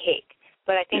icing on the cake.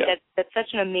 But I think that's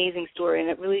such an amazing story, and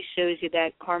it really shows you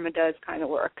that karma does kind of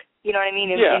work. You know what I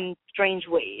mean? In strange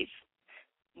ways.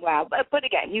 Wow. But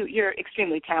again, you're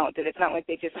extremely talented. It's not like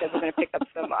they just said we're going to pick up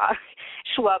some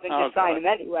schlub and just sign him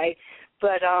anyway.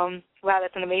 But, wow,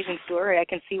 that's an amazing story. I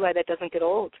can see why that doesn't get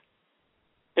old.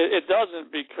 It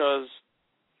doesn't, because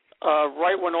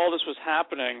right when all this was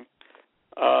happening,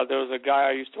 there was a guy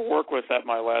I used to work with at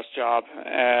my last job,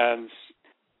 and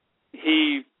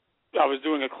I was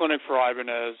doing a clinic for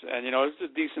Ibanez, and, it was a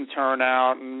decent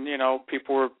turnout, and,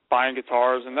 people were buying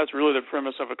guitars, and that's really the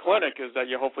premise of a clinic, is that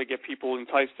you hopefully get people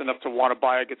enticed enough to want to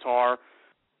buy a guitar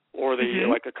or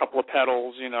like a couple of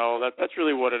pedals, that's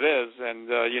really what it is. And,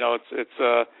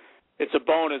 it's a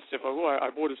bonus if I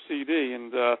bought a CD,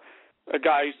 and a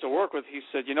guy I used to work with, he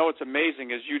said, what's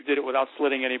amazing is you did it without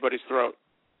slitting anybody's throat.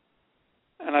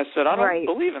 And I said, I don't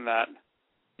believe in that.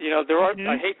 There are,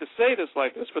 I hate to say this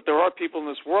like this, but there are people in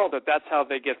this world that's how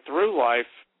they get through life.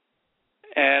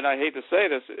 And I hate to say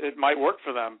this, it might work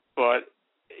for them, but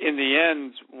in the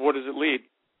end, what does it lead?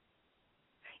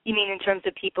 You mean in terms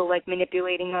of people like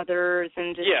manipulating others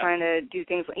and just trying to do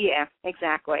things? Yeah,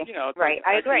 exactly. Right.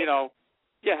 I agree. How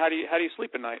do you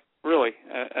sleep at night? Really?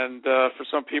 And for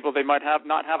some people, they might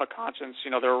not have a conscience.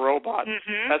 They're a robot.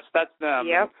 That's them.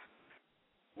 Yep.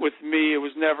 With me, it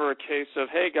was never a case of,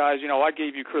 hey, guys, I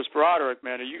gave you Chris Broderick,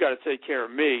 man, you got to take care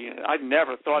of me. I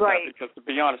never thought that, because, to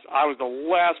be honest, I was the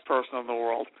last person in the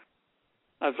world.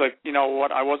 I was like, you know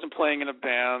what, I wasn't playing in a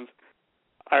band.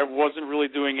 I wasn't really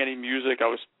doing any music. I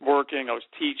was working. I was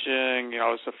teaching.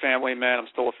 I was a family man. I'm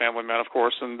still a family man, of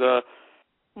course. And, the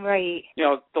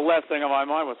last thing on my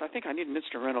mind was, I think I need an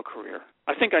instrumental career.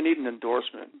 I think I need an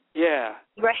endorsement. Yeah.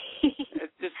 Right. It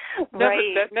just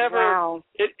never, wow.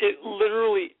 It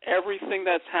literally, everything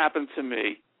that's happened to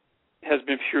me has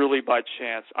been purely by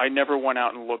chance. I never went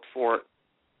out and looked for it,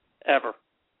 ever.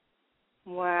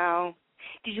 Wow.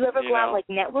 Did you ever go out, like,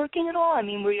 networking at all? I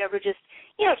mean, were you ever just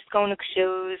going to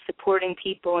shows, supporting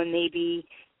people, and maybe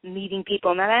meeting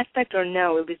people in that aspect, or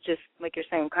no, it was just, like you're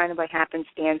saying, kind of by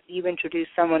happenstance, you introduce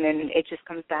someone and it just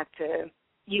comes back to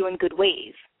you in good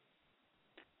ways?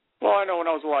 Well, I know when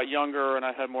I was a lot younger and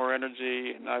I had more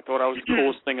energy and I thought I was the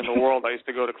coolest thing in the world, I used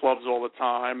to go to clubs all the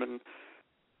time, and,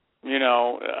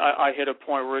 I hit a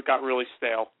point where it got really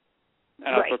stale.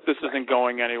 And I thought, this isn't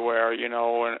going anywhere,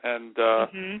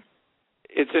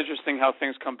 it's interesting how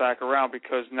things come back around,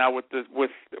 because now with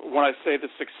when I say the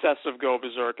success of Go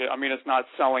Berserk, I mean, it's not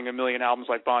selling 1 million albums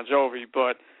like Bon Jovi,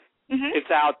 but it's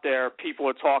out there. People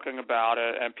are talking about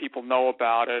it, and people know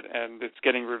about it, and it's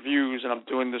getting reviews. And I'm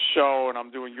doing this show, and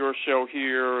I'm doing your show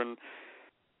here, and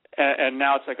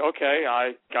now it's like, okay,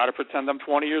 I got to pretend I'm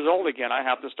 20 years old again. I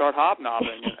have to start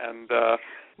hobnobbing, and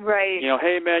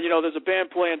hey man, there's a band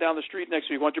playing down the street next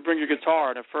week. Why don't you bring your guitar?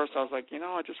 And at first I was like,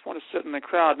 I just want to sit in the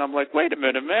crowd. And I'm like, wait a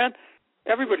minute, man.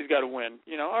 Everybody's got to win.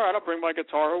 All right, I'll bring my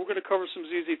guitar. We're going to cover some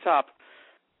ZZ Top.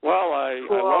 Well, I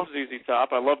love ZZ Top.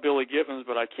 I love Billy Gibbons,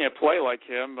 but I can't play like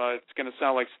him. It's going to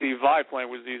sound like Steve Vai playing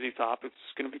with ZZ Top.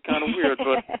 It's going to be kind of weird,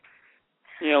 but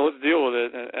let's deal with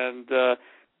it. And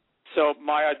so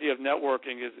my idea of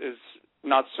networking is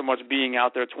not so much being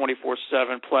out there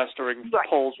 24/7 plastering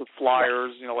poles with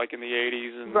flyers, like in the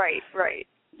 80s. And,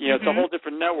 it's a whole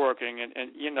different networking. And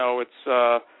it's,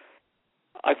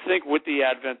 I think with the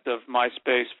advent of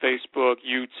MySpace, Facebook,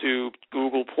 YouTube,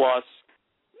 Google+,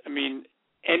 I mean,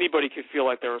 anybody could feel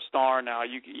like they're a star now. It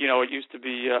used to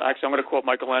be, actually, I'm going to quote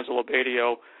Michelangelo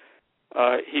Badio.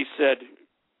 He said,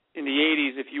 in the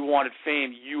 80s, if you wanted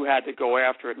fame, you had to go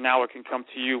after it. Now it can come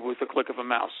to you with the click of a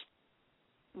mouse.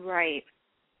 Right.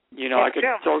 I could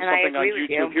throw something on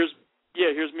YouTube.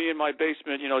 Here's me in my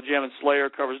basement, jamming Slayer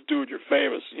covers. Dude, you're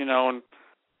famous, and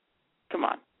come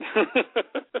on. That's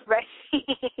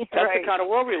the kind of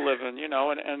world we live in,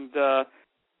 and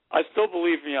I still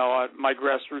believe, my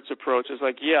grassroots approach is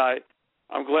like,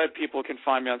 I'm glad people can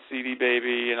find me on CD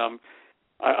Baby, and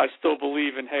I still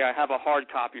believe in, hey, I have a hard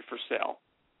copy for sale.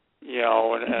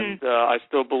 And I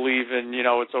still believe in,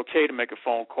 it's okay to make a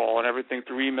phone call, and everything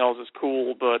through emails is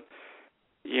cool, but,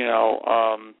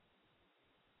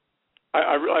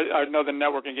 I know the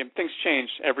networking game, things change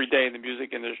every day in the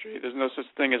music industry. There's no such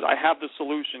thing as I have the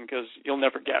solution, because you'll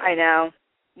never get it. I know.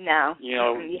 No.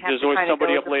 There's always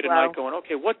somebody up late at night going,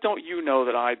 okay, what don't you know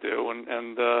that I do?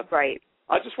 And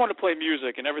I just want to play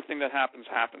music, and everything that happens.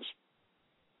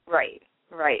 Right.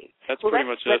 That's pretty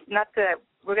much it.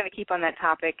 We're going to keep on that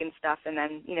topic and stuff, and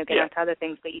then get on to other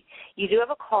things. But you do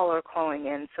have a caller calling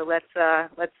in, so let's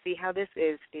see how this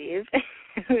is, Steve.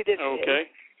 Who this is,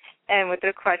 and what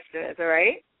their question is. All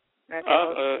right.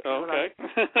 Okay. Okay.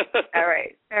 All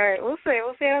right. We'll see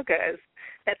how it goes.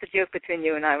 That's a joke between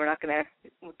you and I. We're not going to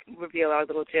reveal our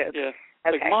little joke. Yeah.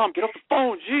 Okay. Like, Mom, get off the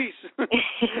phone, jeez.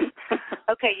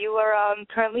 Okay, you are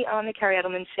currently on the Kerri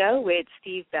Edelman Show with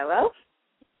Steve Bello.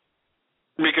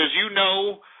 Because you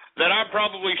know that I'm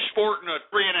probably sporting a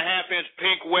 3.5-inch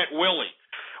pink wet willy,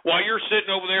 while you're sitting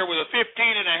over there with a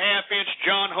 15.5-inch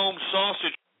John Holmes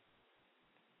sausage.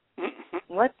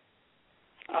 What?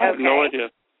 I have no idea.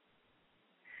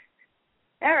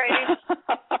 All right.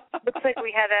 Looks like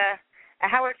we had a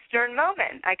Howard Stern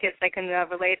moment. I guess I can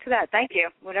relate to that. Thank you,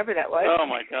 whatever that was. Oh,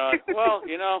 my God. Well,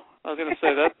 I was going to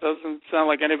say, that doesn't sound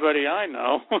like anybody I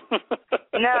know.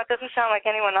 No, it doesn't sound like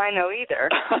anyone I know either.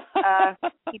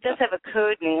 He does have a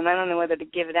code name. I don't know whether to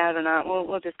give it out or not.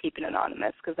 We'll just keep it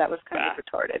anonymous because that was kind of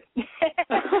retarded.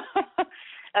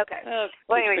 Okay.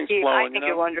 Well, anyway, Steve, I think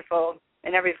you're wonderful,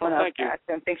 and everyone else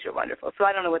thinks you're wonderful. So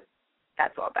I don't know what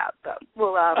that's all about, but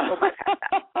we'll bypass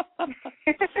that.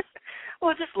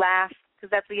 We'll just laugh.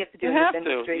 Because that's what you have to do in this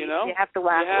industry. You have to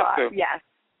laugh a lot. Yes.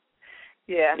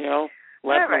 Yeah.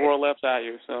 Laugh and the world laughs at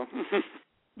you. So.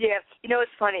 Yeah.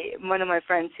 It's funny. One of my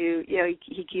friends who,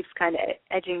 he keeps kind of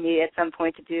edging me at some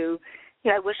point to do,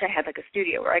 I wish I had like a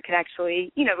studio where I could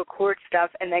actually, record stuff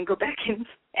and then go back and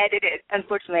edit it.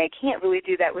 Unfortunately, I can't really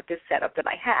do that with this setup that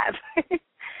I have.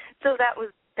 So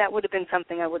that would have been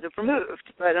something I would have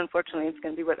removed, but unfortunately it's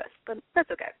going to be with us. But that's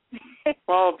okay.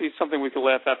 Well, it'll be something we can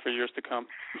laugh at for years to come.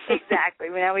 Exactly.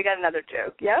 Well, now we got another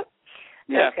joke. Yep.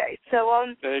 Yeah. Okay. So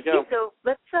there you go. So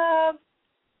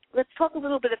let's talk a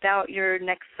little bit about your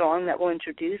next song that we'll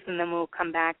introduce, and then we'll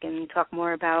come back and talk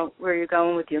more about where you're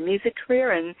going with your music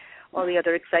career and all the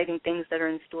other exciting things that are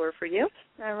in store for you.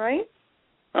 All right.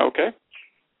 Okay.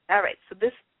 All right. So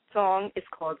this song is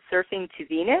called Surfing to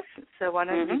Venus. So why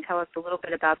don't you tell us a little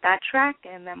bit about that track,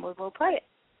 and then we'll play it.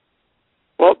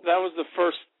 Well, that was the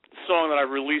first song that I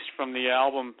released from the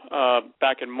album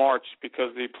back in March,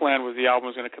 because the plan was the album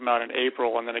was going to come out in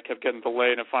April, and then it kept getting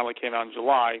delayed, and it finally came out in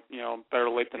July. Better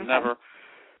late than never.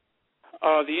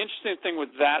 The interesting thing with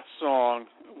that song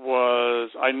was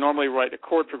I normally write a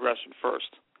chord progression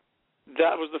first.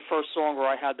 That was the first song where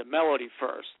I had the melody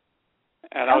first.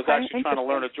 And I was actually trying to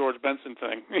learn a George Benson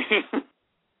thing.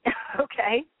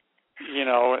 Okay.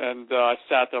 And I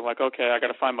sat there, I'm like, okay, I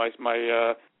got to find my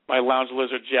lounge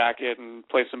lizard jacket and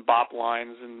play some bop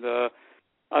lines. And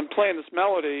I'm playing this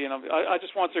melody, and I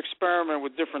just want to experiment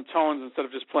with different tones instead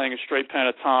of just playing a straight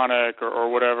pentatonic or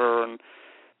whatever. And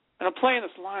I'm playing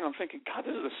this line, I'm thinking, God,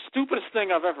 this is the stupidest thing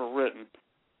I've ever written.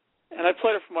 And I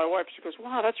played it for my wife. She goes,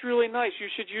 wow, that's really nice. You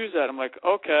should use that. I'm like,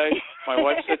 okay. My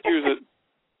wife said use it.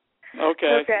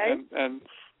 Okay. And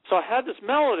so I had this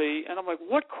melody, and I'm like,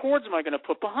 what chords am I going to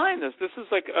put behind this? This is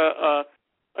like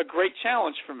a great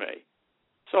challenge for me.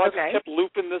 So I just kept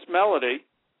looping this melody,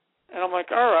 and I'm like,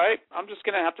 all right, I'm just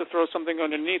going to have to throw something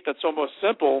underneath that's almost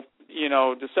simple,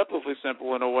 deceptively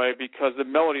simple in a way, because the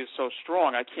melody is so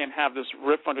strong. I can't have this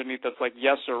riff underneath that's like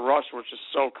Yes or Rush, which is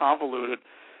so convoluted.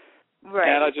 Right.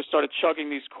 And I just started chugging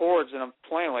these chords, and I'm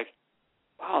playing like,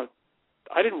 wow,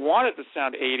 I didn't want it to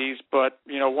sound 80s, but,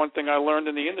 one thing I learned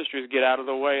in the industry is get out of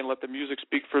the way and let the music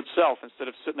speak for itself instead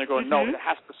of sitting there going, no, it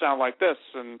has to sound like this.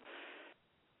 And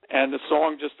the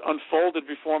song just unfolded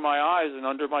before my eyes and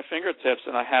under my fingertips,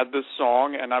 and I had this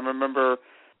song, and I remember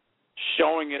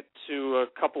showing it to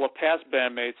a couple of past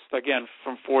bandmates, again,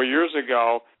 from 4 years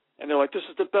ago, and they're like, this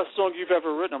is the best song you've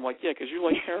ever written. I'm like, yeah, because you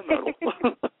like hair metal.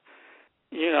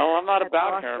 I'm not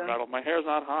about hair metal. My hair's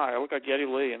not high. I look like Geddy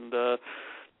Lee, and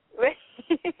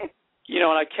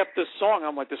and I kept this song.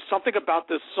 I'm like, there's something about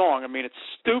this song. I mean, it's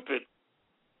stupid,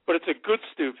 but it's a good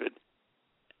stupid.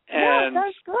 And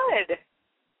that's good.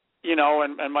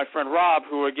 And my friend Rob,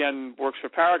 who again works for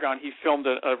Paragon, he filmed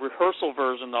a rehearsal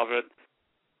version of it,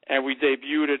 and we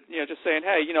debuted it. Just saying,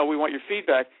 hey, we want your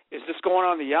feedback. Is this going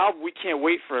on the album? We can't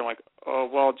wait for it. I'm like, oh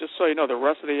well, just so you know, the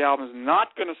rest of the album is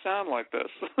not going to sound like this.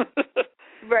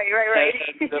 Right.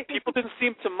 And people didn't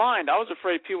seem to mind. I was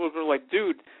afraid people were like,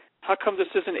 dude, how come this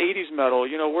isn't 80s metal?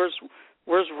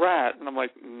 Where's Rat? And I'm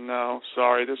like, no,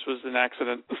 sorry, this was an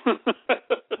accident.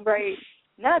 Right.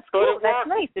 No, it's cool. That's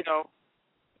nice.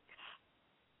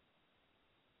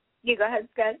 You go ahead,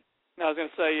 Scott. No, I was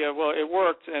going to say, well, it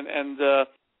worked, and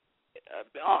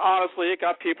honestly, it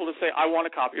got people to say, I want a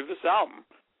copy of this album.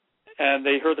 And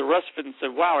they heard the rest of it and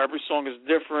said, wow, every song is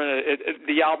different.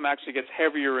 The album actually gets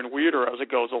heavier and weirder as it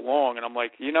goes along. And I'm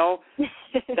like,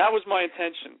 that was my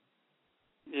intention.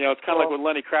 It's kind of like what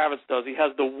Lenny Kravitz does. He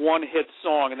has the one-hit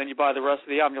song, and then you buy the rest of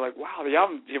the album. You're like, wow,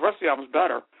 the rest of the album's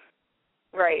better.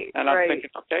 Right, And I'm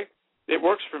thinking, okay, it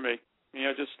works for me.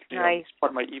 Just nice. It's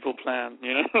part of my evil plan.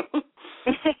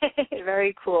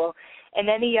 Very cool. And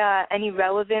any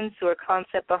relevance or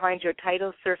concept behind your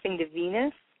title, Surfing to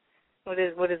Venus? What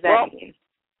does that mean?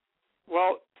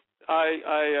 Well,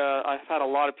 I've had a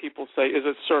lot of people say, is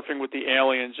it surfing with the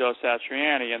alien Joe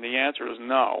Satriani? And the answer is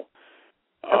no.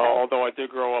 Okay. Although I did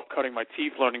grow up cutting my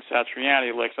teeth learning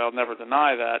Satriani licks, I'll never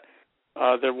deny that.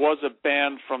 There was a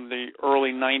band from the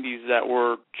early 90s that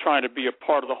were trying to be a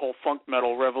part of the whole funk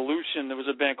metal revolution. There was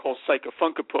a band called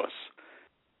Psychofunkapus,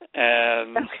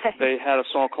 and they had a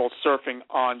song called Surfing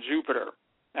on Jupiter.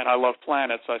 And I love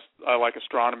planets. I like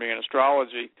astronomy and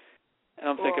astrology. And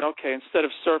I'm thinking, okay, instead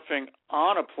of surfing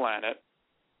on a planet,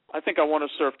 I think I want to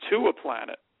surf to a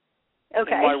planet.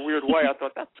 Okay. In my weird way, I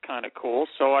thought that's kind of cool.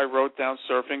 So I wrote down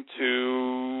surfing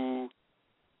to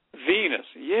Venus.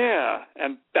 Yeah,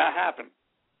 and that happened.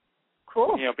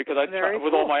 Cool. Because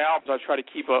with all my albums, I try to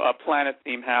keep a planet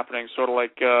theme happening, sort of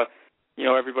like,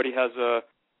 everybody has a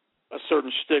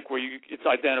certain shtick where it's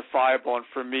identifiable, and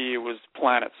for me, it was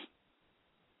planets.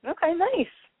 Okay, nice.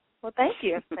 Well, thank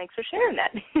you. Thanks for sharing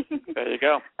that. There you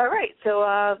go. All right,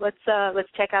 so let's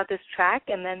check out this track,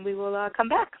 and then we will come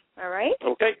back. All right?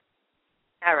 Okay.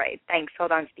 All right, thanks.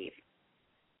 Hold on, Steve.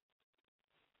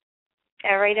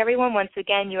 All right, everyone. Once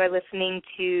again, you are listening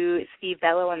to Steve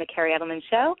Bello on the Kerri Edelman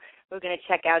Show. We're going to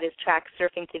check out his track,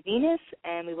 Surfing to Venus,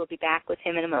 and we will be back with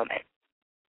him in a moment.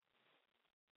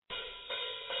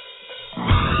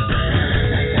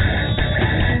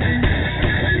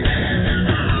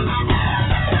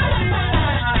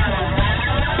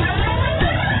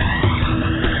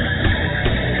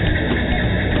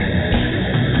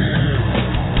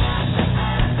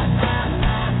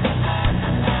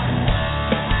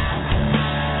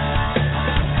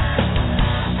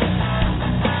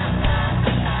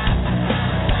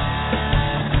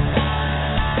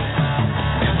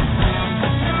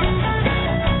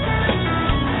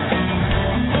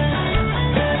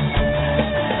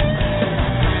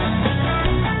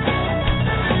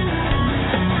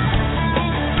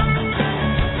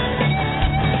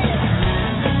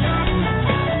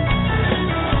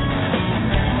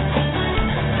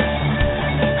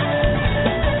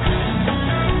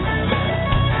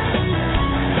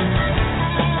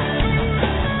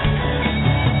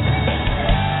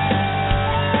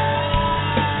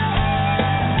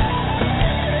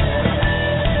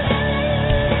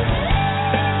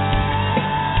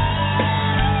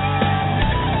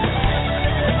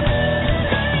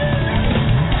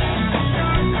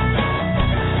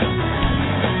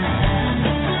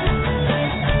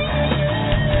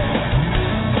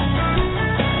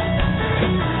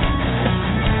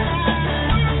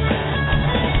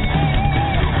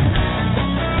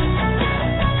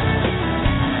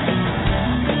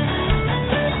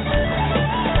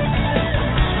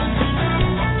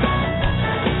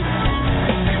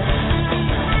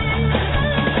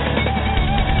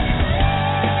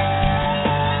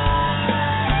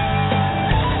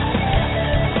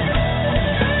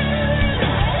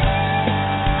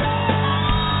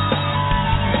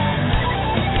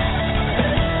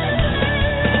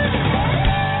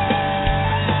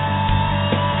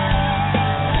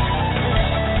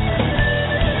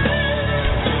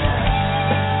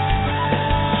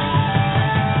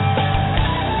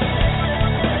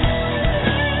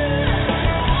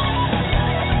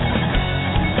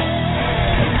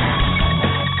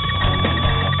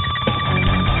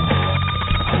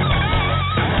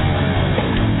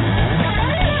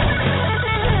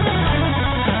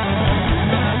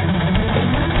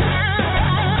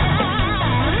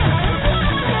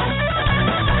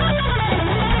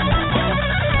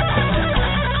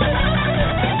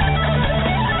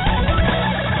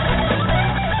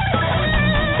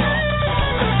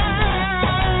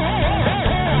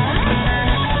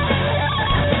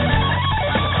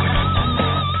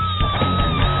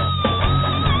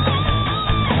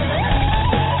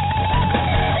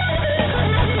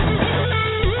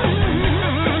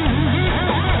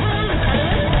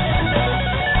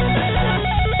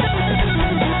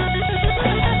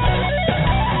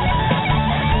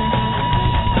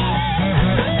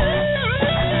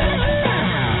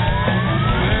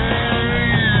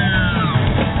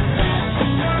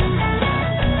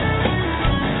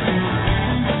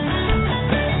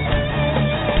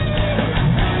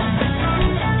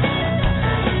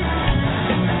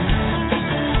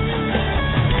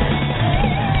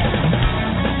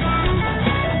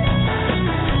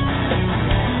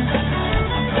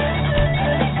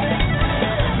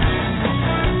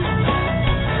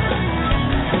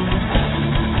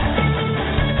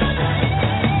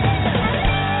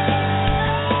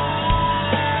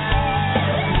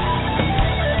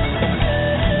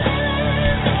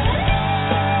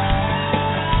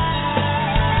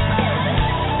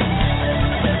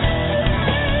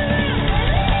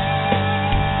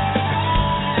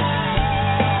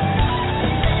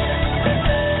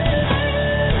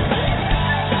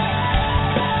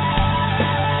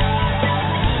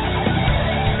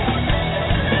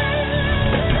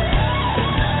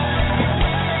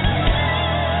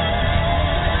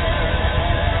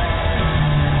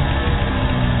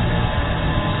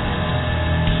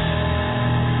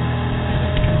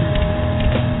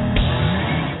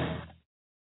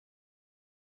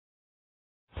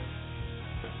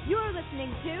 You're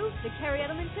listening to The Kerri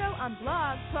Edelman Show on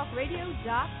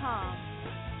blogtalkradio.com.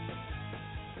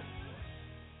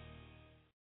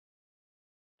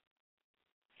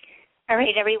 All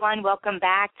right, everyone, welcome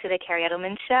back to The Kerri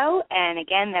Edelman Show. And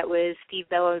again, that was Steve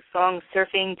Bello's song,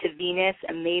 Surfing to Venus,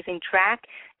 amazing track.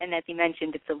 And as he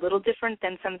mentioned, it's a little different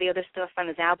than some of the other stuff on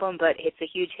his album, but it's a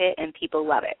huge hit and people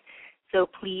love it. So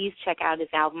please check out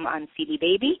his album on CD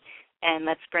Baby, and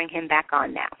let's bring him back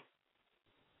on now.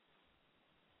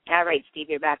 All right, Steve,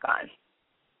 you're back on.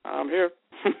 I'm here.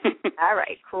 All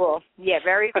right, cool. Yeah,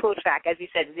 very cool track. As you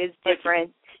said, it is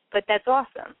different, but that's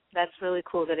awesome. That's really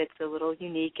cool that it's a little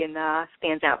unique and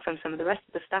stands out from some of the rest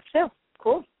of the stuff, too.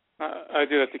 Cool. I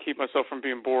do that to keep myself from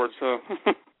being bored, so.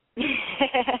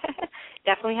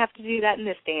 Definitely have to do that in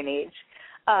this day and age.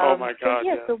 Oh, my God,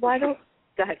 So why don't,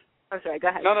 go ahead. I'm sorry, go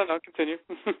ahead. No, continue.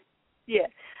 Yeah.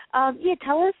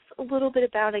 Tell us a little bit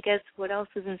about, I guess, what else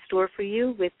is in store for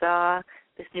you with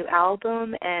this new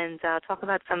album, and talk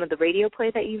about some of the radio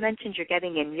play that you mentioned you're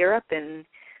getting in Europe, and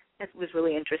that was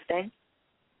really interesting.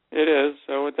 It is.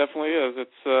 So it definitely is.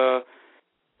 It's.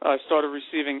 I started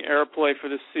receiving airplay for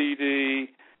the CD.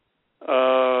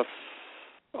 I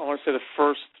want to say the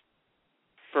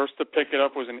first to pick it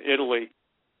up was in Italy.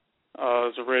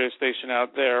 There's a radio station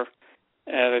out there,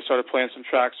 and they started playing some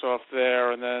tracks off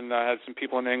there, and then I had some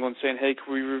people in England saying, hey,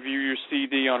 can we review your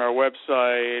CD on our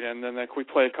website, and then can we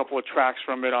play a couple of tracks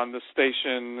from it on the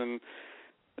station, and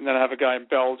then I have a guy in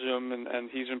Belgium, and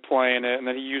he's been playing it, and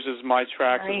then he uses my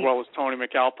tracks as well as Tony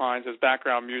McAlpine's as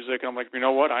background music, and I'm like, you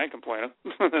know what, I ain't complaining.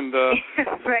 And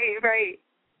Right.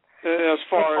 As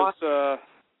far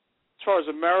as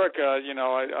America, you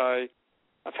know,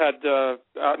 I've had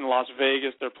out in Las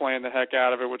Vegas, they're playing the heck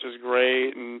out of it, which is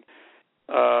great, and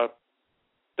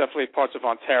definitely parts of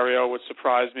Ontario, which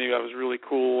surprised me. That was really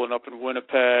cool, and up in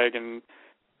Winnipeg, and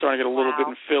starting to get a little bit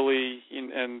in Philly,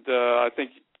 and I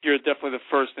think you're definitely the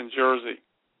first in Jersey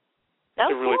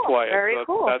to really play it. Very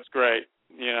cool. That's great.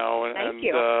 You know, Thank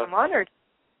you. I'm honored.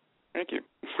 Thank you.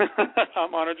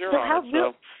 I'm honored you're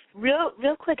honored.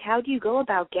 Real quick, how do you go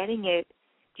about getting it?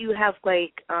 Do you have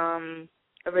like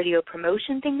a radio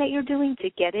promotion thing that you're doing to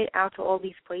get it out to all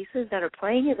these places that are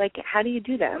playing it? Like, how do you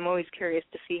do that? I'm always curious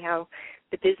to see how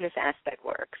the business aspect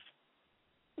works.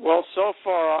 Well, so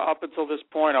far, up until this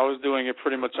point, I was doing it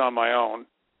pretty much on my own.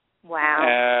 Wow.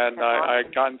 And I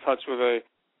awesome. got in touch with a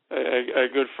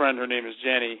good friend. Her name is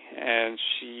Jenny, and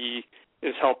she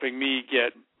is helping me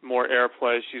get more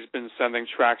airplay. She's been sending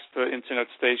tracks to internet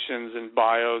stations and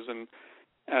bios and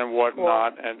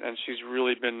whatnot, cool. and she's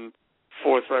really been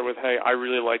forthright with, hey, I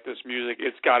really like this music.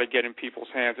 It's got to get in people's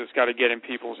hands. It's got to get in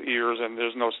people's ears, and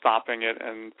there's no stopping it.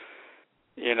 And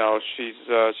you know, she's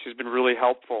been really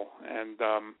helpful. And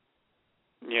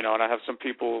you know, and I have some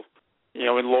people, you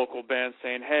know, in local bands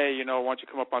saying, hey, you know, why don't you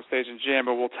come up on stage and jam,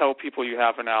 or we'll tell people you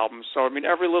have an album. So I mean,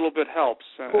 every little bit helps.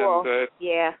 Cool. And,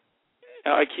 yeah.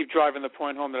 I keep driving the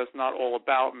point home that it's not all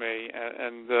about me,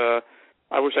 and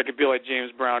I wish I could be like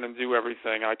James Brown and do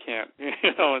everything. I can't, you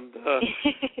know, and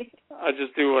I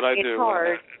just do what I do. It's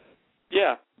hard.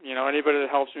 Yeah, you know, anybody that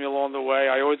helps me along the way,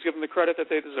 I always give them the credit that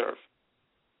they deserve.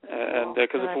 And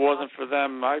because if it wasn't for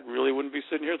them, I really wouldn't be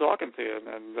sitting here talking to you,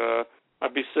 and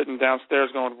I'd be sitting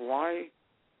downstairs going, why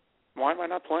am I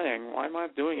not playing? Why am I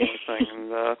doing anything?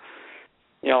 And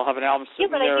you know, I'll have an album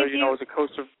sitting there, you know, as a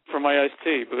coaster for my iced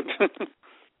tea, but.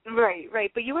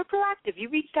 Right. But you were proactive. You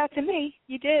reached out to me.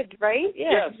 You did, right?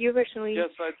 Yeah. Yes. You originally. Yes,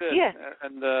 I did. Yeah.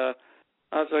 And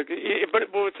I was like, but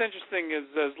what's interesting is,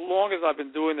 as long as I've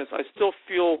been doing this, I still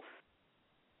feel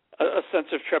a sense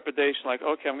of trepidation. Like,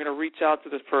 okay, I'm going to reach out to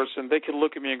this person. They could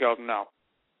look at me and go, no.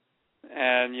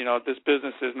 And you know, this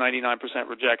business is 99%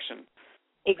 rejection.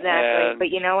 Exactly. But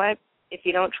you know what? If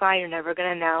you don't try, you're never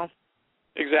going to know.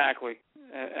 Exactly.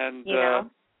 And you know?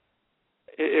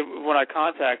 When I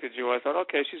contacted you, I thought,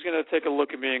 okay, she's going to take a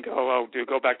look at me and go, oh, dude,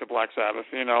 go back to Black Sabbath,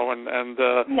 you know, and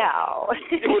no.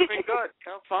 It would have been good,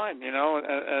 you know, fine, you know,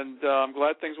 and I'm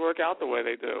glad things work out the way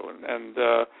they do, and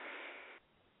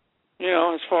you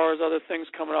know, as far as other things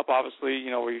coming up, obviously,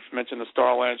 you know, we've mentioned the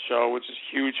Starland show, which is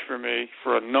huge for me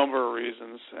for a number of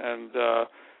reasons, and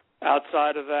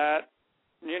outside of that,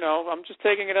 you know, I'm just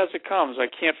taking it as it comes. I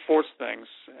can't force things,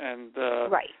 and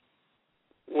right.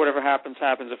 Whatever happens,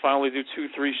 happens. If I only do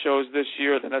 2-3 shows this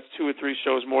year, then that's 2 or 3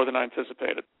 shows more than I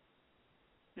anticipated.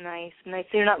 Nice. So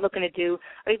you're not looking to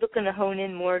are you looking to hone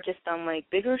in more just on, like,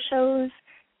 bigger shows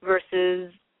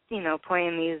versus, you know,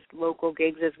 playing these local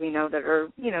gigs, as we know, that are,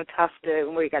 you know, tough to,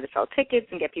 where you got to sell tickets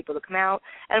and get people to come out?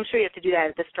 And I'm sure you have to do that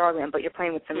at the Starland, but you're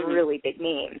playing with some really big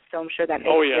names, so I'm sure that makes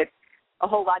it a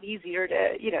whole lot easier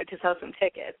to, you know, to sell some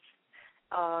tickets.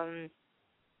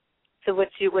 So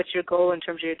what's your goal in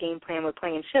terms of your game plan with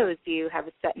playing shows? Do you have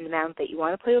a set amount that you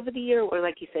want to play over the year, or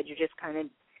like you said, you're just kind of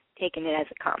taking it as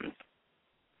it comes?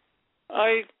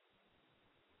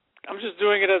 I'm just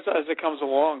doing it as it comes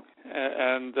along,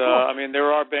 and cool. I mean,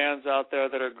 there are bands out there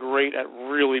that are great at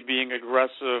really being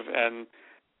aggressive and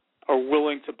are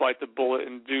willing to bite the bullet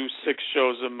and do 6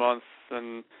 shows a month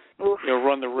and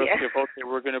run the risk of, okay,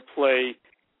 we're going to play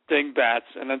Dingbats,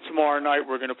 and then tomorrow night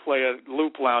we're going to play a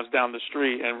Loop Lounge down the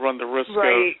street and run the risk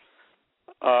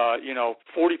of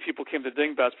 40 people came to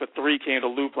Dingbats, but 3 came to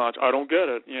Loop Lounge. I don't get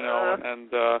it,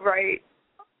 and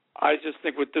I just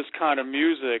think with this kind of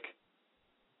music,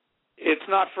 it's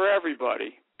not for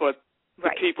everybody, but the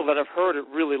people that have heard it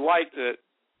really liked it.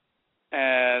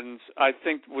 And I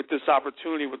think with this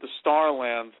opportunity with the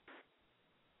Starland,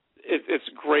 it's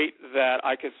great that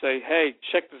I could say, hey,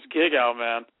 check this gig out,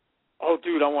 man. Oh,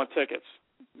 dude, I want tickets.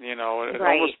 It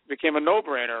almost became a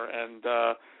no-brainer. And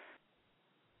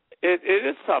it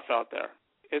is tough out there.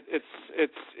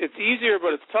 It's easier,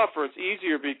 but it's tougher. It's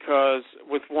easier because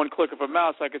with one click of a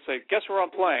mouse, I could say, guess where I'm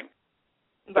playing.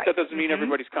 But that doesn't mean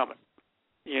everybody's coming.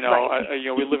 We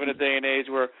live in a day and age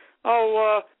where,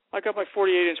 I got my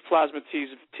 48-inch plasma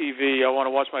TV. I want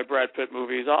to watch my Brad Pitt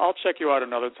movies. I'll check you out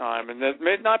another time. And there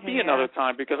may not be another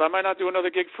time because I might not do another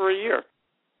gig for a year.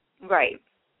 Right.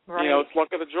 It's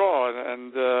luck of the draw.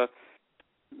 And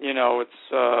it's,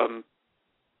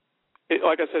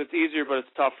 like I said, it's easier, but it's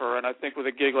tougher. And I think with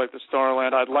a gig like the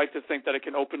Starland, I'd like to think that it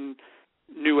can open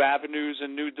new avenues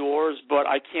and new doors, but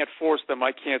I can't force them.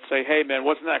 I can't say, hey, man,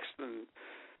 what's next? And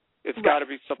it's got to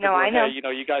be something where, hey,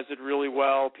 you guys did really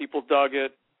well. People dug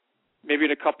it. Maybe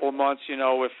in a couple of months,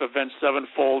 if Avenged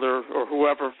Sevenfold or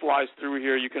whoever flies through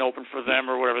here, you can open for them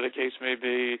or whatever the case may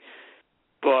be.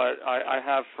 But I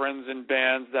have friends in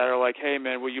bands that are like, hey,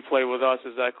 man, will you play with us?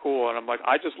 Is that cool? And I'm like,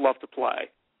 I just love to play.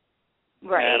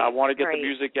 Right. And I want to get the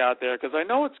music out there because I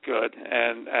know it's good.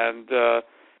 And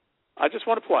I just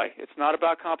want to play. It's not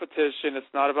about competition.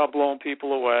 It's not about blowing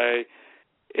people away.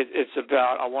 It's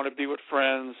about I want to be with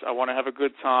friends. I want to have a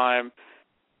good time.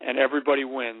 And everybody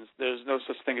wins. There's no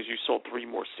such thing as you sold 3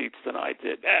 more seats than I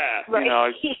did.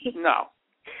 No,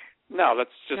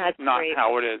 that's just not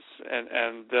how it is.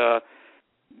 And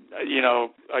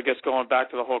I guess going back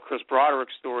to the whole Chris Broderick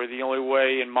story, the only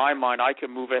way in my mind I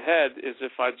can move ahead is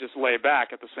if I just lay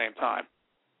back at the same time.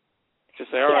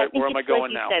 Just say, all right, where am I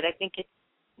going now? I think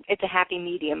it's a happy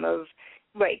medium of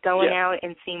going out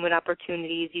and seeing what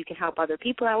opportunities you can help other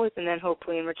people out with, and then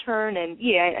hopefully in return. And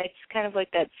it's kind of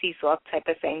like that seesaw type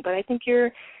of thing. But I think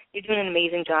you're doing an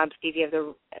amazing job, Steve. You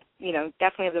have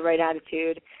definitely have the right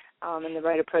attitude and the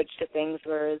right approach to things.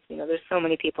 Whereas there's so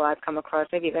many people I've come across.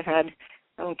 I've even had,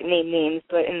 I won't name names,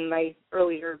 but in my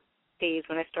earlier days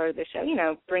when I started the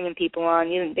show, bringing people on,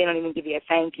 they don't even give you a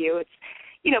thank you. It's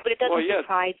but it doesn't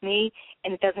surprise me,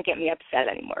 and it doesn't get me upset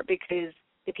anymore because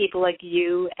the people like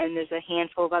you, and there's a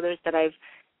handful of others that I've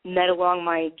met along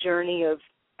my journey of,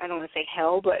 I don't want to say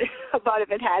hell, but a lot of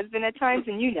it has been at times,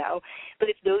 and but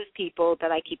it's those people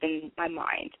that I keep in my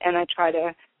mind, and I try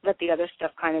to let the other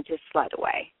stuff kind of just slide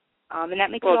away. And that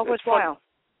makes it all worthwhile.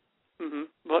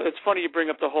 Well, it's funny you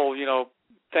bring up the whole,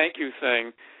 thank you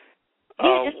thing.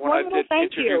 Just one little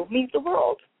thank you means the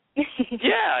world. It's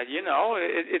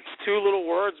 2 little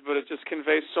words, but it just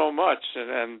conveys so much,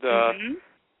 and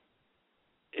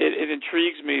It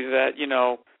intrigues me that,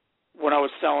 when I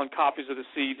was selling copies of the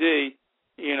CD,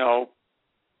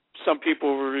 some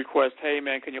people would request, hey,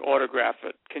 man, can you autograph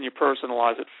it? Can you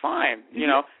personalize it? Fine,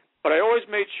 But I always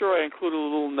made sure I included a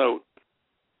little note.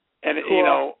 And,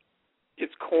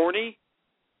 it's corny,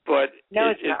 but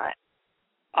it's not.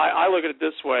 I look at it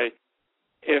this way.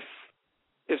 If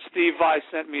Steve Vai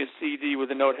sent me a CD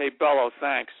with a note, hey, Bello,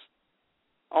 thanks.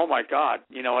 Oh, my God.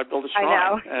 I'd build a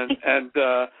shrine. And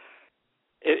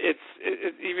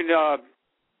It's even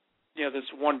this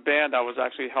one band I was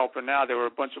actually helping out. There were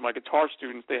a bunch of my guitar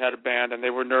students. They had a band, and they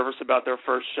were nervous about their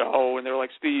first show. And they were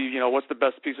like, Steve, what's the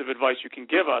best piece of advice you can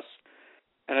give us?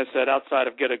 And I said, outside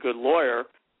of get a good lawyer,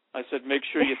 I said, make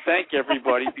sure you thank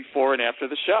everybody before and after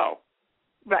the show.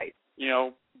 Right.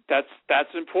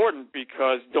 That's important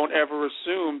because don't ever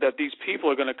assume that these people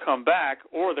are going to come back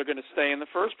or they're going to stay in the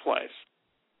first place.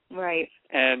 Right.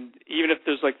 And even if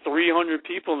there's like 300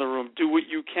 people in the room, do what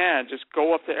you can. Just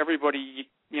go up to everybody.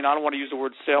 I don't want to use the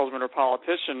word salesman or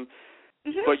politician,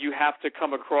 but you have to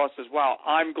come across as, wow,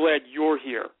 I'm glad you're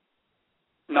here.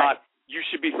 Not, you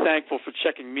should be thankful for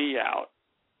checking me out.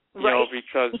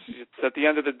 Because it's, at the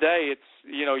end of the day, it's,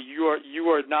 you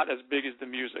are not as big as the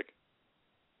music.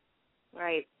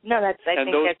 Right. No, I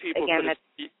think that's, again,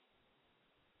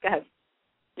 go ahead.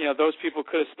 Those people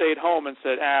could have stayed home and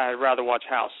said, I'd rather watch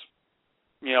House.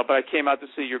 but I came out to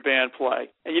see your band play,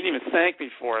 and you didn't even thank me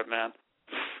for it, man.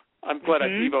 I'm glad I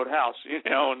Devote House,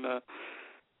 and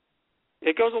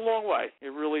it goes a long way. It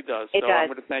really does. It so does. I'm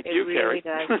going to thank you, really Kerri.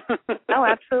 Does. Oh,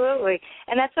 absolutely.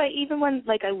 And that's why even when,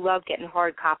 I love getting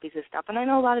hard copies of stuff, and I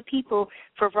know a lot of people,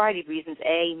 for a variety of reasons,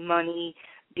 A, money,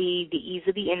 B, the ease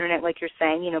of the Internet, like you're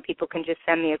saying, people can just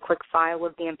send me a quick file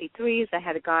of the MP3s. I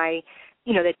had a guy,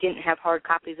 that didn't have hard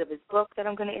copies of his book that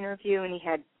I'm going to interview, and he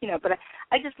had, but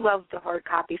I just love the hard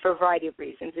copy for a variety of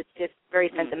reasons. It's just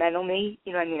very sentimental to me.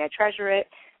 I treasure it,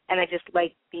 and I just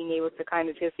like being able to kind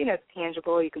of just, it's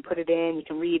tangible. You can put it in, you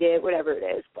can read it, whatever it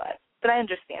is. But I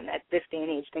understand that this day and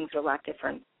age things are a lot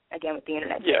different, again, with the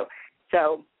Internet, too.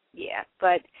 So, yeah.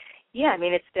 But, yeah,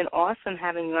 it's been awesome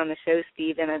having you on the show,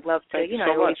 Steve, and I'd love to, I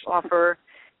always offer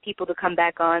people to come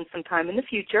back on sometime in the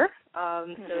future. So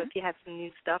if you have some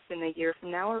new stuff in a year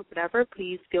from now or whatever,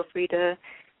 please feel free to,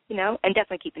 and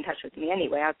definitely keep in touch with me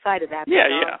anyway outside of that.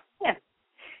 Yeah. If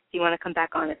you want to come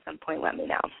back on at some point, let me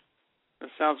know. That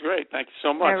sounds great. Thank you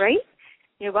so much. All right.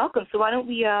 You're welcome. So why don't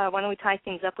we tie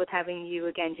things up with having you,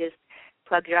 again, just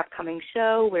plug your upcoming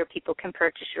show, where people can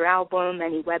purchase your album,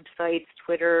 any websites,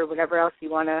 Twitter, whatever else you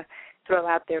want to throw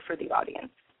out there for the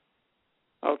audience.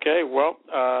 Okay, well,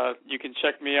 you can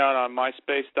check me out on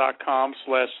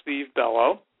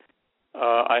myspace.com/SteveBello.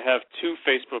 I have 2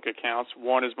 Facebook accounts.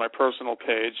 One is my personal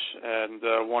page, and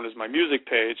one is my music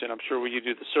page, and I'm sure when you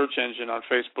do the search engine on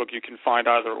Facebook, you can find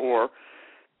either or.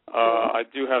 I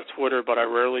do have Twitter, but I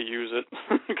rarely use it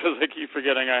because I keep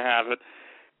forgetting I have it.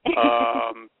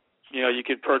 You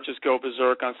can purchase Go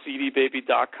Berserk on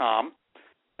cdbaby.com.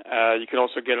 You can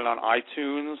also get it on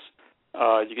iTunes.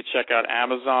 You can check out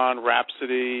Amazon,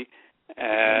 Rhapsody,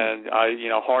 and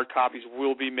hard copies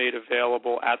will be made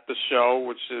available at the show,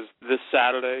 which is this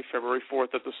Saturday, February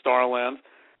 4th at the Starland.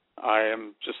 I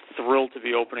am just thrilled to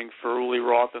be opening for Uli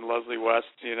Roth and Leslie West,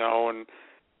 and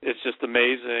it's just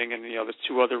amazing. And, there's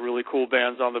 2 other really cool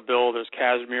bands on the bill. There's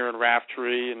Kashmir and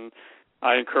Raftery, and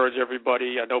I encourage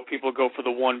everybody. I know people go for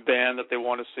the one band that they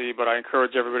want to see, but I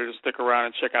encourage everybody to stick around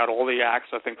and check out all the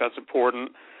acts. I think that's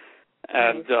important.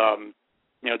 And,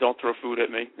 don't throw food at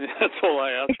me. That's all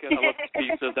I ask. And I love the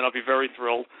pizzas, and I'll be very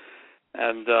thrilled.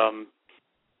 And,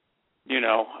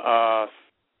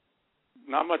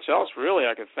 not much else really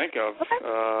I could think of. Okay.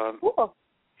 Cool.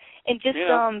 And just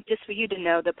for you to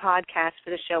know, the podcast for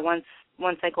the show, once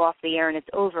I go off the air and it's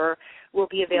over, will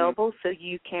be available, so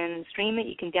you can stream it,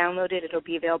 you can download it. It'll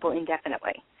be available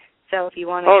indefinitely. So if you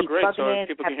want to keep plugging it,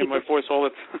 people can hear my voice all the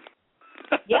time.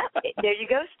 Yeah, there you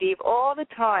go, Steve. All the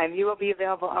time, you will be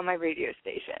available on my radio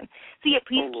station. So yeah,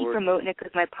 please keep promoting it,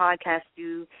 because my podcasts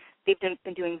they've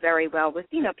been doing very well with,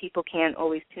 people can't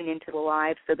always tune into the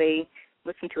live, so they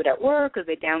listen to it at work, or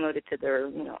they download it to their,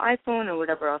 iPhone or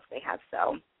whatever else they have.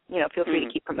 So, feel free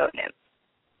to keep promoting it.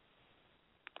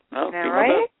 Well, all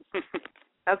right?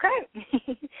 Okay.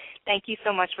 Thank you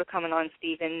so much for coming on,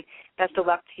 Steve, and best of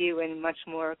luck to you, and much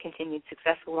more continued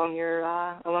success along your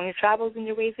travels and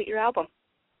your ways with your album.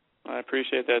 I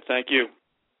appreciate that. Thank you.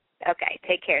 Okay.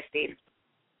 Take care, Steve.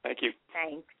 Thank you.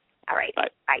 Thanks. All right.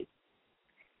 Bye. Bye.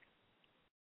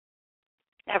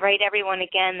 All right, everyone.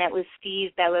 Again, that was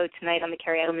Steve Bello tonight on the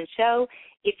Kerri Edelman Show.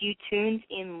 If you tuned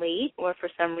in late or for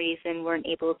some reason weren't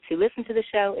able to listen to the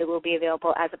show, it will be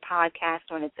available as a podcast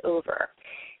when it's over.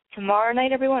 Tomorrow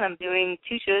night, everyone, I'm doing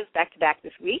 2 shows back-to-back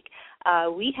this week.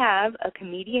 We have a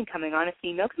comedian coming on, a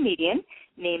female comedian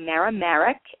named Mara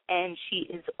Marek, and she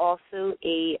is also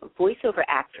a voiceover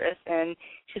actress, and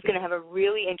she's going to have a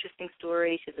really interesting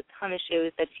story. She has a ton of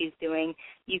shows that she's doing.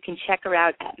 You can check her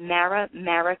out at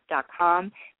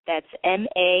maramarek.com. That's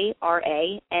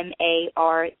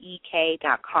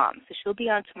MARAMAREK.com. So she'll be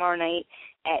on tomorrow night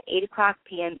at 8 o'clock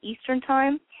p.m. Eastern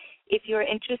Time. If you're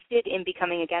interested in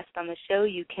becoming a guest on the show,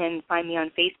 you can find me on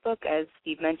Facebook. As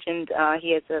Steve mentioned,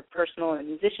 he has a personal and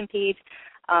musician page.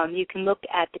 You can look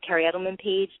at the Kerri Edelman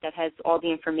page that has all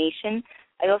the information.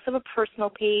 I also have a personal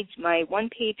page. My one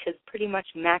page has pretty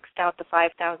much maxed out the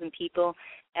 5,000 people,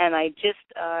 and I just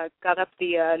got up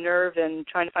the nerve and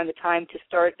trying to find the time to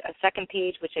start a second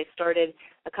page, which I started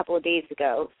a couple of days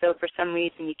ago. So for some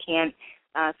reason you can't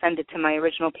send it to my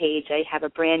original page. I have a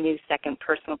brand new second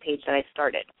personal page that I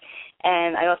started.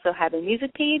 And I also have a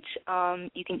music page.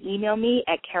 You can email me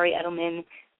at kerriedelman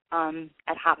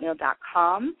at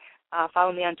hotmail.com.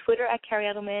 Follow me on Twitter at Kerri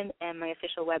Edelman, and my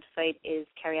official website is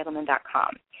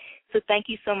kerriedelman.com. So thank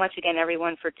you so much again,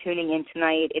 everyone, for tuning in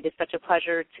tonight. It is such a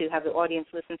pleasure to have the audience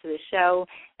listen to the show,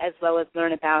 as well as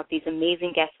learn about these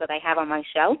amazing guests that I have on my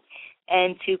show.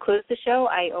 And to close the show,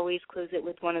 I always close it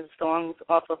with one of the songs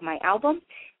off of my album,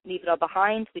 Leave It All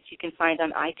Behind, which you can find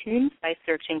on iTunes by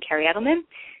searching Kerri Edelman.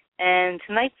 And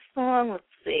tonight's song, let's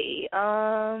see.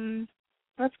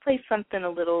 Let's play something a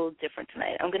little different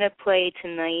tonight. I'm going to play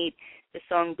tonight the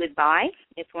song Goodbye.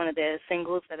 It's one of the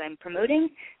singles that I'm promoting.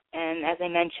 And as I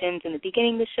mentioned in the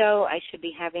beginning of the show, I should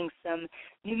be having some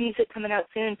new music coming out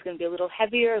soon. It's going to be a little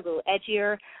heavier, a little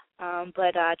edgier.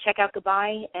 But check out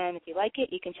Goodbye, and if you like it,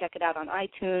 you can check it out on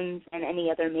iTunes and any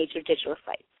other major digital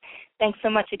sites. Thanks so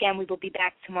much again. We will be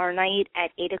back tomorrow night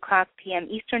at 8 o'clock p.m.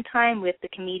 Eastern Time with the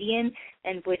comedian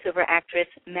and voiceover actress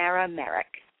Mara Merrick.